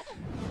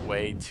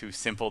way too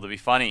simple to be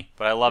funny,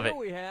 but I love it. Here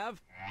we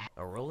have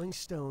a Rolling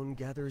Stone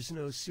gathers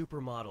no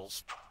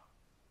supermodels.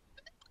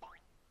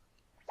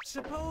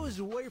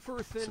 Suppose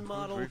wafer-thin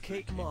model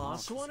Kate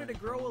Moss wanted to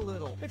grow a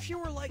little. If she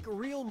were like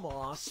real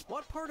moss,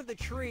 what part of the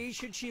tree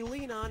should she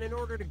lean on in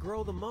order to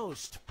grow the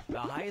most? The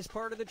highest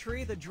part of the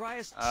tree, the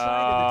driest side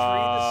of the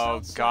tree, the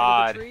south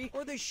side of the tree,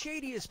 or the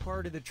shadiest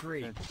part of the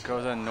tree? It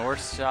goes on north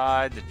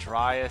side, the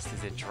driest.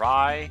 Is it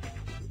dry?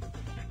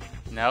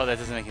 No, that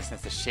doesn't make any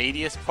sense. The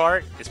shadiest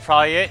part is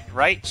probably it,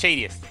 right?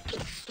 Shadiest.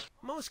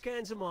 Most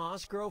kinds of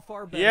moss grow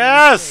far better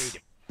Yes! in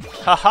shade.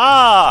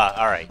 Haha!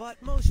 Alright.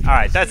 But most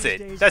Alright, trees that's these it.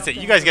 days That's don't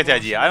it. You guys have get the moss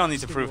idea. I don't need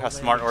to skin prove how will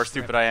smart or land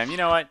stupid strip. I am. You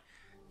know what?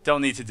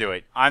 Don't need to do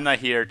it. I'm not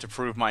here to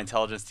prove my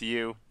intelligence to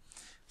you.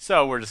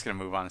 So we're just going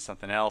to move on to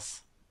something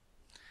else.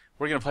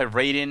 We're going to play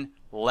Raiden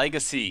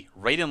Legacy.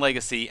 Raiden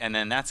Legacy, and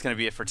then that's going to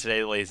be it for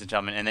today, ladies and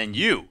gentlemen. And then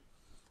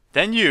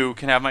you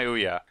can have my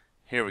Ouya.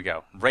 Here we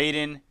go.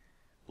 Raiden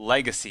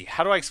Legacy.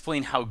 How do I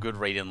explain how good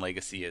Raiden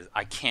Legacy is?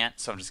 I can't,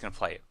 so I'm just going to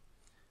play it.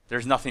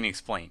 There's nothing to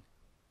explain.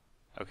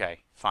 Okay,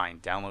 fine.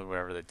 Download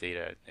whatever the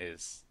data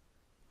is.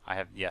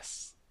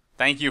 Yes.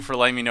 Thank you for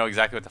letting me know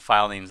exactly what the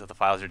file names of the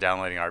files you're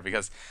downloading are,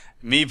 because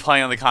me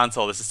playing on the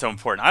console, this is so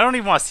important. I don't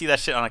even want to see that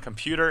shit on a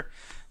computer.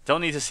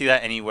 Don't need to see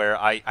that anywhere.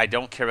 I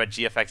don't care about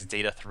GFX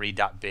data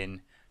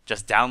 3.bin.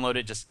 Just download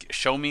it. Just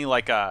show me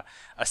like a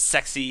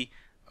sexy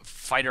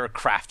fighter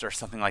craft or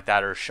something like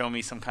that, or show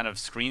me some kind of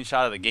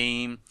screenshot of the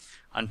game.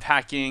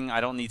 Unpacking. I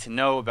don't need to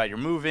know about your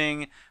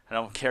moving. I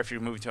don't care if you're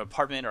moving to an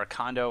apartment or a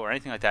condo or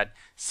anything like that.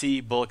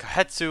 See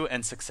Bulakahetsu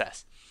and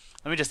success.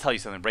 Let me just tell you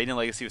something. Raiden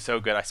Legacy was so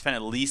good. I spent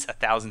at least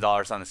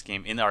 $1,000 on this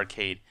game in the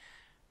arcade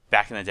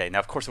back in the day. Now,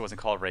 of course, it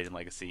wasn't called Raiden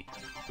Legacy.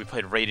 We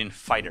played Raiden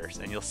Fighters,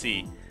 and you'll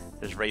see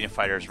there's Raiden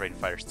Fighters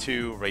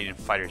 2, Raiden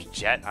Fighters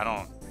Jet.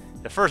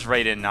 The first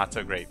Raiden, not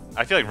so great.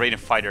 I feel like Raiden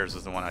Fighters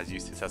was the one I was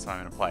used to, so that's what I'm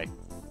going to play.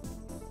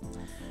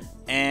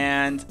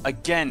 And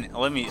again,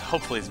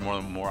 hopefully there's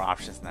more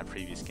options than that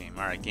previous game.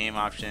 All right, game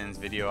options,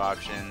 video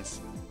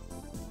options.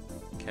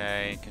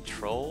 Okay,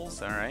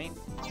 controls, all right.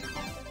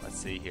 Let's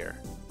see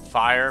here.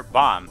 Fire,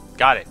 bomb,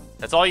 got it.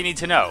 That's all you need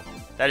to know.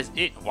 That is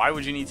it. Why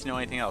would you need to know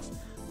anything else?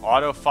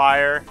 Auto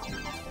fire,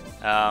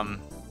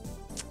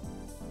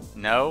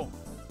 no.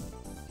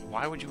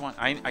 Why would you want,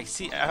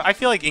 I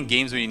feel like in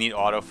games where you need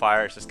auto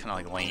fire, it's just kind of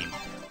like lame.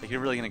 Like you're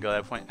really gonna go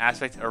to that point.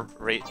 Aspect or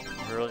rate,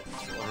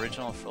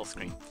 original full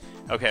screen.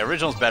 Okay,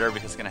 original's better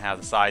because it's gonna have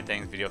the side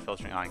things, video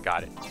filtering on,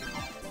 got it.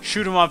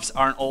 Shoot 'em ups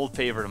are an old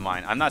favorite of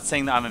mine. I'm not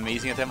saying that I'm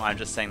amazing at them. I'm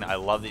just saying that I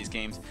love these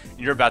games. And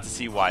you're about to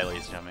see why,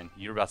 ladies and gentlemen.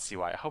 You're about to see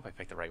why. I hope I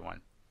picked the right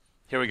one.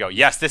 Here we go.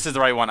 Yes, this is the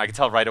right one. I can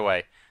tell right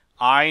away.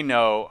 I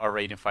know a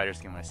Raiden Fighters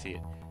game when I see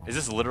it. Is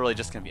this literally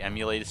just going to be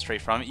emulated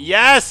straight from it?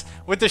 Yes!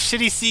 With the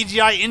shitty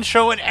CGI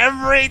intro and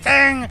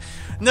everything!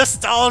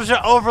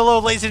 Nostalgia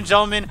overload, ladies and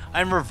gentlemen.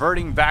 I'm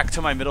reverting back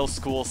to my middle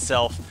school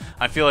self.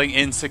 I'm feeling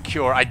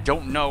insecure. I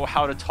don't know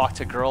how to talk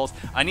to girls.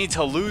 I need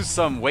to lose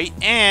some weight.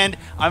 And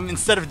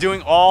instead of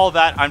doing all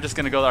that, I'm just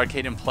going to go to the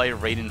arcade and play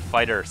Raiden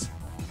Fighters.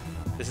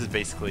 This is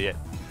basically it.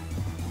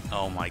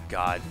 Oh my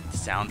god.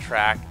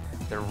 Soundtrack.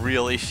 The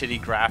really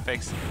shitty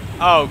graphics.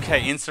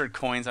 Okay, insert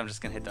coins. I'm just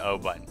going to hit the O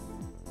button.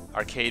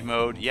 Arcade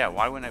mode. Yeah,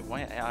 why wouldn't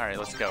I? Alright,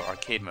 let's go.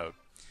 Arcade mode.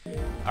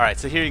 Alright,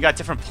 so here you got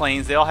different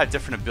planes. They all have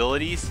different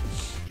abilities.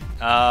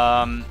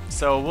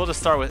 So we'll just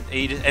start with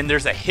Aegis. And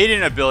there's a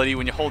hidden ability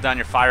when you hold down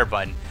your fire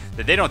button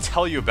that they don't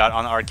tell you about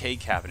on the arcade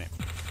cabinet.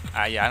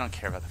 Yeah, I don't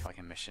care about the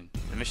fucking mission.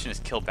 The mission is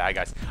kill bad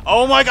guys.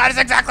 Oh my god, it's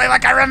exactly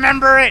like I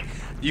remember it!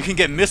 You can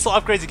get missile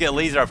upgrades, you get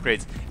laser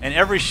upgrades. And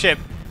every ship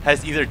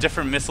has either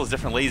different missiles,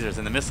 different lasers,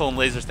 and the missile and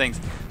laser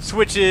things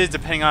switches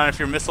depending on if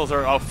your missiles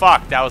are. Oh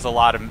fuck, that was a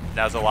lot of missiles.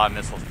 That was a lot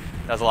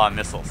of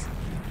missiles.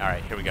 All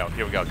right, here we go.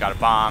 Here we go. Got a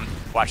bomb.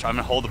 Watch, I'm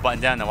gonna hold the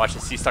button down and then watch the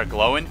sea start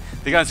glowing.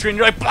 They got on screen.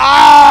 You're like,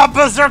 ah,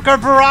 berserker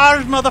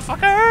barrage,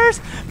 motherfuckers!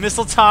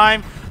 Missile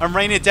time. I'm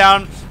raining it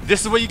down.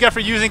 This is what you get for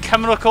using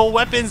chemical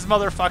weapons,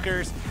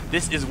 motherfuckers.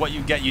 This is what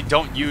you get. You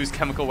don't use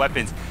chemical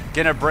weapons.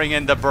 Gonna bring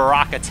in the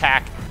Barak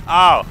attack.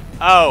 Oh.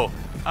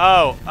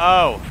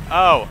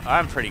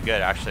 I'm pretty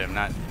good, actually. I'm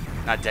not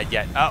dead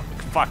yet. Oh,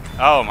 fuck.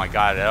 Oh, my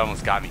God. That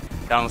almost got me.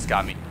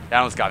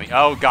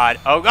 Oh, God.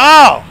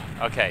 Oh!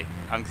 Okay.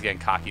 I'm getting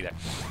cocky there.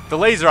 The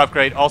laser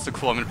upgrade, also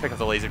cool. I'm going to pick up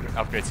the laser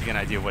upgrade so you get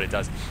an idea of what it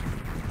does.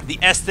 The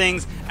S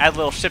things add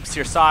little ships to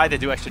your side. They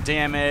do extra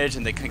damage,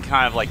 and they can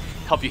kind of like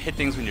help you hit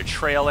things when you're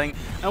trailing.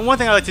 And one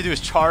thing I like to do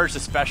is charge the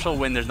special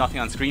when there's nothing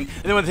on screen.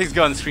 And then when things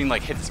go on the screen,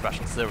 like hit the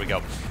special. So there we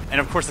go.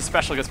 And of course, the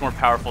special gets more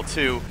powerful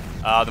too.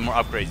 The more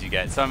upgrades you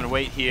get. So I'm going to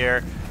wait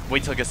here,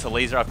 wait till it gets to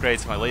laser upgrades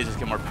so my lasers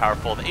get more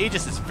powerful. The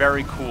Aegis is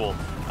very cool,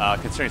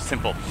 considering it's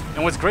simple.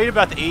 And what's great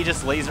about the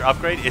Aegis laser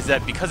upgrade is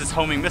that because it's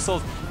homing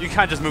missiles, you can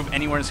kind of just move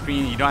anywhere on the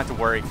screen. You don't have to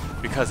worry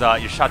because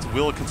your shots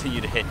will continue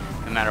to hit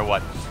no matter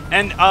what.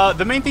 And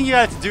the main thing you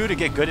have to do to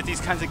get good at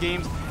these kinds of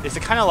games is to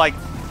kind of like,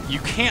 you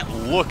can't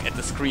look at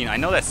the screen. I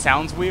know that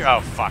sounds weird. Oh,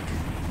 fuck.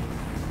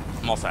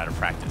 I'm also out of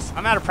practice.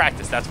 I'm out of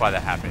practice. That's why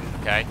that happened,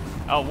 okay?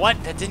 Oh,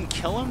 what? That didn't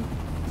kill him?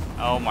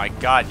 Oh my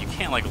god, you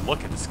can't like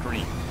look at the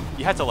screen.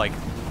 You have to like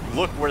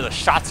look where the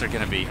shots are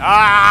gonna be.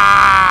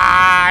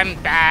 Ah,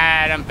 I'm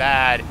bad.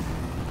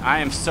 I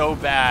am so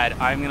bad.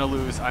 I'm gonna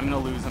lose. Oh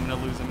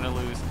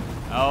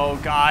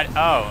god.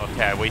 Oh,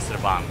 okay, I wasted a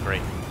bomb.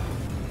 Great.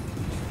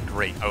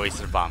 I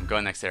wasted a bomb. Go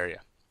to the next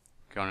area.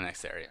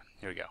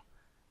 Here we go.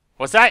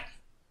 What's that?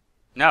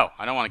 No,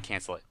 I don't want to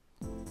cancel it.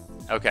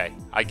 Okay,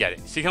 I get it.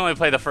 So you can only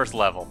play the first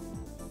level.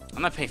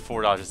 I'm not paying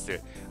 $4 just to do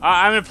it.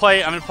 I'm gonna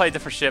play a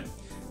different ship.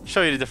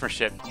 Show you the different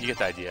ship. You get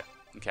the idea.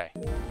 Okay.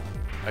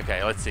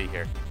 Okay, let's see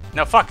here.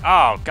 No, fuck.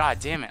 Oh, god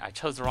damn it. I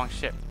chose the wrong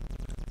ship.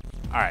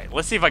 Alright,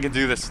 let's see if I can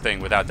do this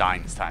thing without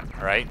dying this time,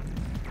 alright?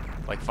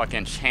 Like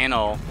fucking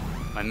channel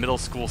my middle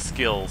school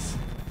skills.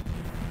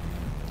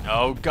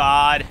 Oh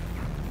god.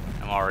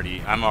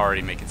 I'm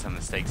already making some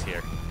mistakes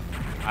here.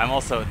 I'm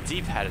also,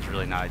 D-pad is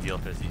really not ideal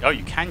for this. Oh,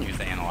 you can use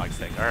the analog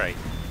stick. Alright.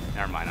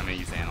 Never mind, I'm gonna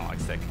use the analog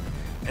stick.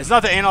 It's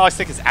not the analog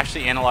stick, it's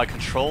actually analog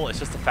control. It's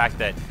just the fact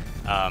that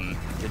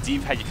the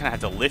D-pad, you kind of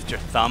have to lift your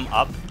thumb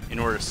up in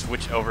order to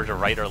switch over to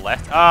right or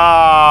left. Oh,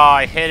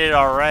 I hit it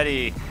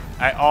already.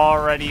 I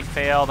already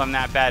failed. I'm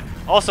that bad.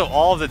 Also,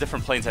 all of the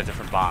different planes have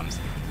different bombs.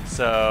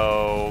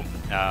 So,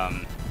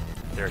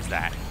 there's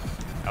that.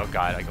 Oh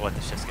god, I can let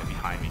the ships get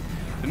behind me.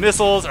 The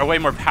missiles are way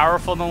more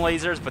powerful than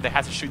lasers, but they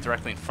have to shoot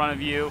directly in front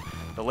of you.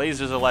 The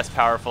lasers are less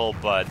powerful,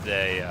 but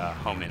they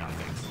home in on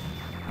things.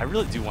 I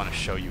really do want to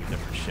show you a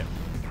different ship.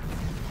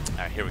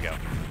 Alright, here we go.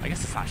 I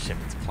guess it's not a ship,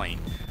 it's a plane.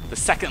 The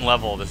second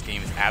level of this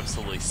game is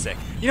absolutely sick.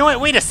 You know what?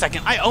 Wait a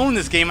second. I own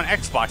this game on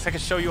Xbox. I can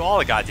show you all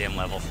the goddamn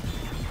levels.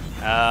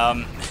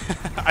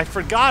 I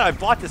forgot I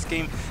bought this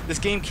game. This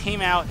game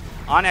came out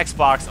on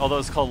Xbox, although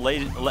it's called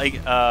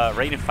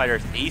Raiden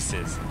Fighters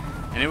Aces.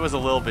 And it was a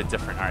little bit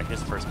different. Alright, here's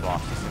the first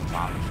boss. Just gonna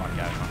bomb the fuck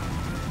out of him.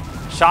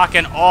 Shock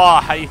and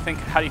awe. How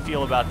do you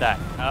feel about that?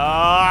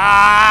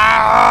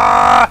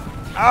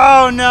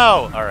 Oh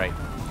no! Alright.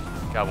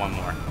 Got one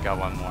more.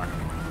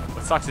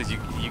 What sucks is you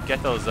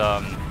get those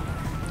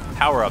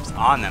power-ups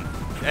on them.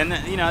 And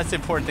you know, that's the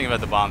important thing about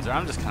the bombs.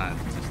 I'm just kind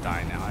of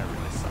dying now. I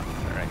really suck.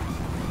 Alright.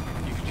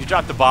 You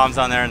drop the bombs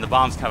on there and the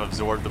bombs kind of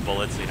absorb the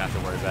bullets, so you don't have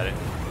to worry about it.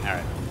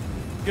 Alright.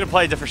 I'm gonna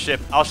play a different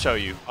ship. I'll show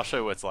you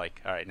what it's like.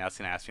 Alright, now it's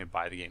gonna ask me to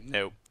buy the game.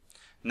 Nope.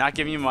 Not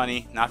giving you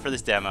money, not for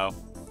this demo.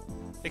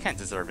 They can't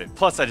deserve it.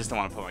 Plus, I just don't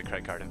want to put my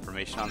credit card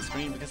information on the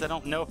screen because I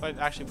don't know if I've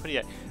actually put it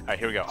yet. Alright,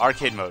 here we go.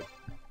 Arcade mode.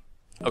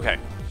 Okay.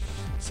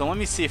 So let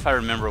me see if I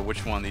remember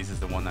which one of these is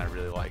the one that I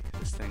really like.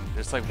 This thing.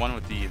 There's like one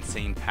with the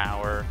insane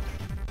power,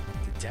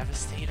 the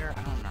Devastator?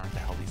 I don't remember what the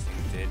hell these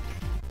things did.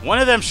 One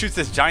of them shoots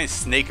this giant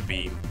snake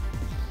beam.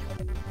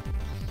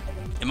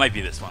 It might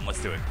be this one.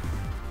 Let's do it.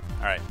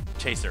 Alright,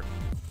 Chaser.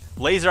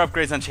 Laser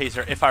upgrades on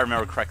Chaser, if I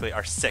remember correctly,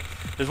 are sick.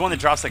 There's one that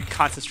drops like a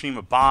constant stream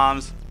of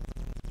bombs.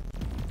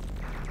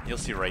 You'll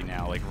see right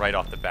now, like right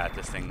off the bat,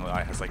 this thing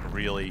has like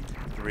really,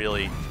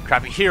 really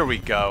crappy. Here we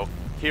go.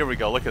 Here we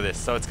go. Look at this.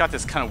 So it's got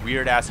this kind of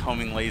weird ass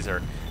homing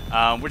laser,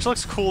 which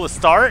looks cool to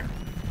start,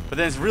 but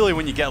then it's really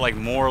when you get like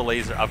more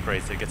laser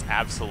upgrades that it gets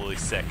absolutely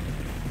sick.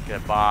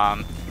 Get a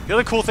bomb. The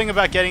other cool thing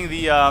about getting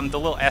the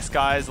little S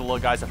guys, the little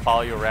guys that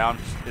follow you around,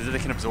 is that they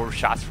can absorb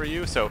shots for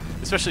you. So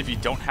especially if you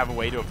don't have a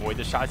way to avoid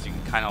the shots, you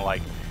can kind of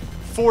like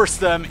force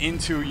them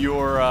into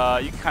your.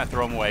 You can kind of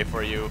throw them away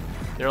for you.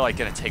 They're like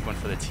gonna take one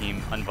for the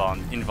team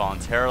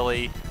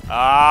involuntarily.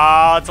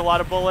 Ah, it's a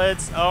lot of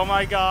bullets. Oh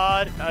my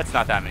god, it's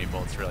not that many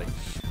bullets really.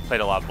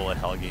 Played a lot of bullet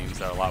hell games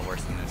that are a lot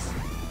worse than this.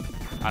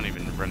 I don't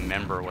even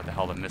remember what the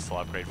hell the missile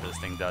upgrade for this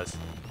thing does.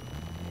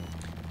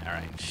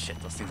 Alright, shit,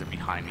 those things are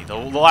behind me. The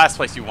last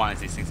place you want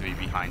is these things to be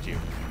behind you.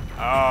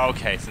 Oh,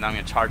 okay, so now I'm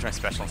going to charge my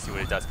special and see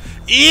what it does.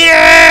 Eat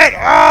it!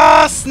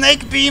 Oh,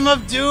 Snake Beam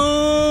of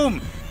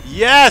Doom!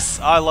 Yes!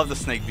 Oh, I love the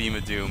Snake Beam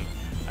of Doom.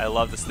 I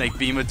love the Snake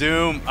Beam of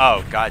Doom.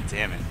 Oh, god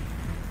damn it.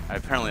 I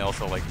apparently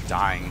also like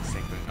dying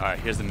Snake Beam. Alright,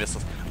 here's the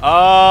missiles.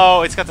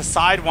 Oh, it's got the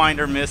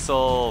Sidewinder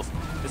missiles.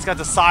 It's got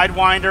the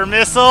Sidewinder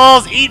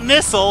missiles! Eat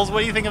missiles!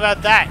 What do you think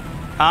about that?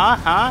 Huh?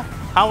 Huh?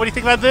 Huh? What do you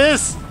think about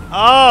this?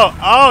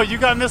 Oh, you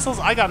got missiles?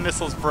 I got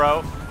missiles,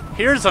 bro.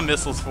 Here's some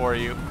missiles for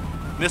you.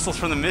 Missiles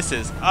from the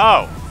misses.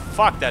 Oh,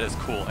 fuck, that is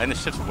cool. And the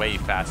ship's way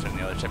faster than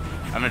the other ship.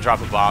 I'm gonna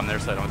drop a bomb there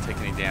so I don't take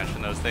any damage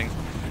from those things.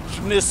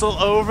 Missile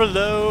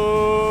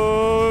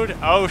overload.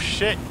 Oh,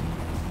 shit.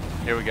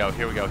 Here we go,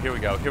 here we go, here we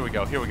go, here we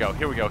go, here we go,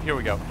 here we go, here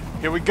we go.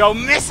 Here we go,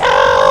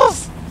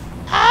 missiles!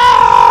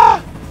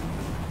 Ah!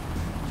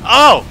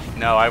 Oh!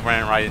 No, I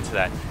ran right into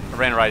that. I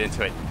ran right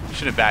into it.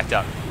 Should have backed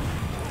up.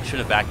 Should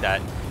have backed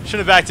that. Should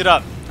have backed it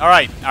up.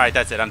 Alright,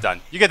 that's it. I'm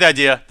done. You get the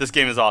idea. This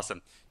game is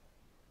awesome.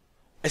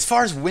 As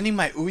far as winning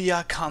my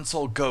Ouya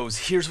console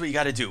goes, here's what you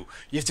gotta do.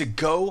 You have to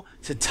go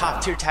to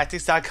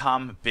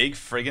toptiertactics.com. Big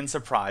friggin'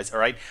 surprise,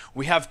 alright?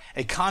 We have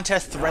a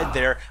contest thread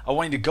there. I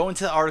want you to go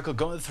into the article,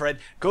 go into the thread,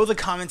 go to the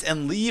comments,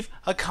 and leave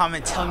a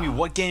comment telling me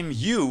what game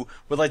you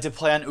would like to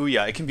play on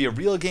Ouya. It can be a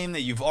real game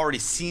that you've already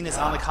seen is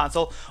on the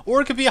console,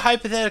 or it could be a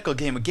hypothetical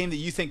game, a game that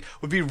you think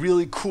would be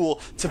really cool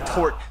to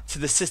port to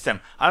the system.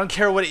 I don't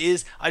care what it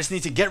is, I just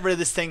need to get rid of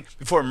this thing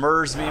before it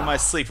murders me in my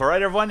sleep.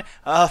 Alright, everyone?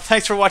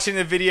 Thanks for watching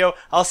the video.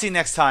 I'll see you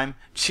next time.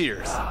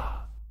 Cheers.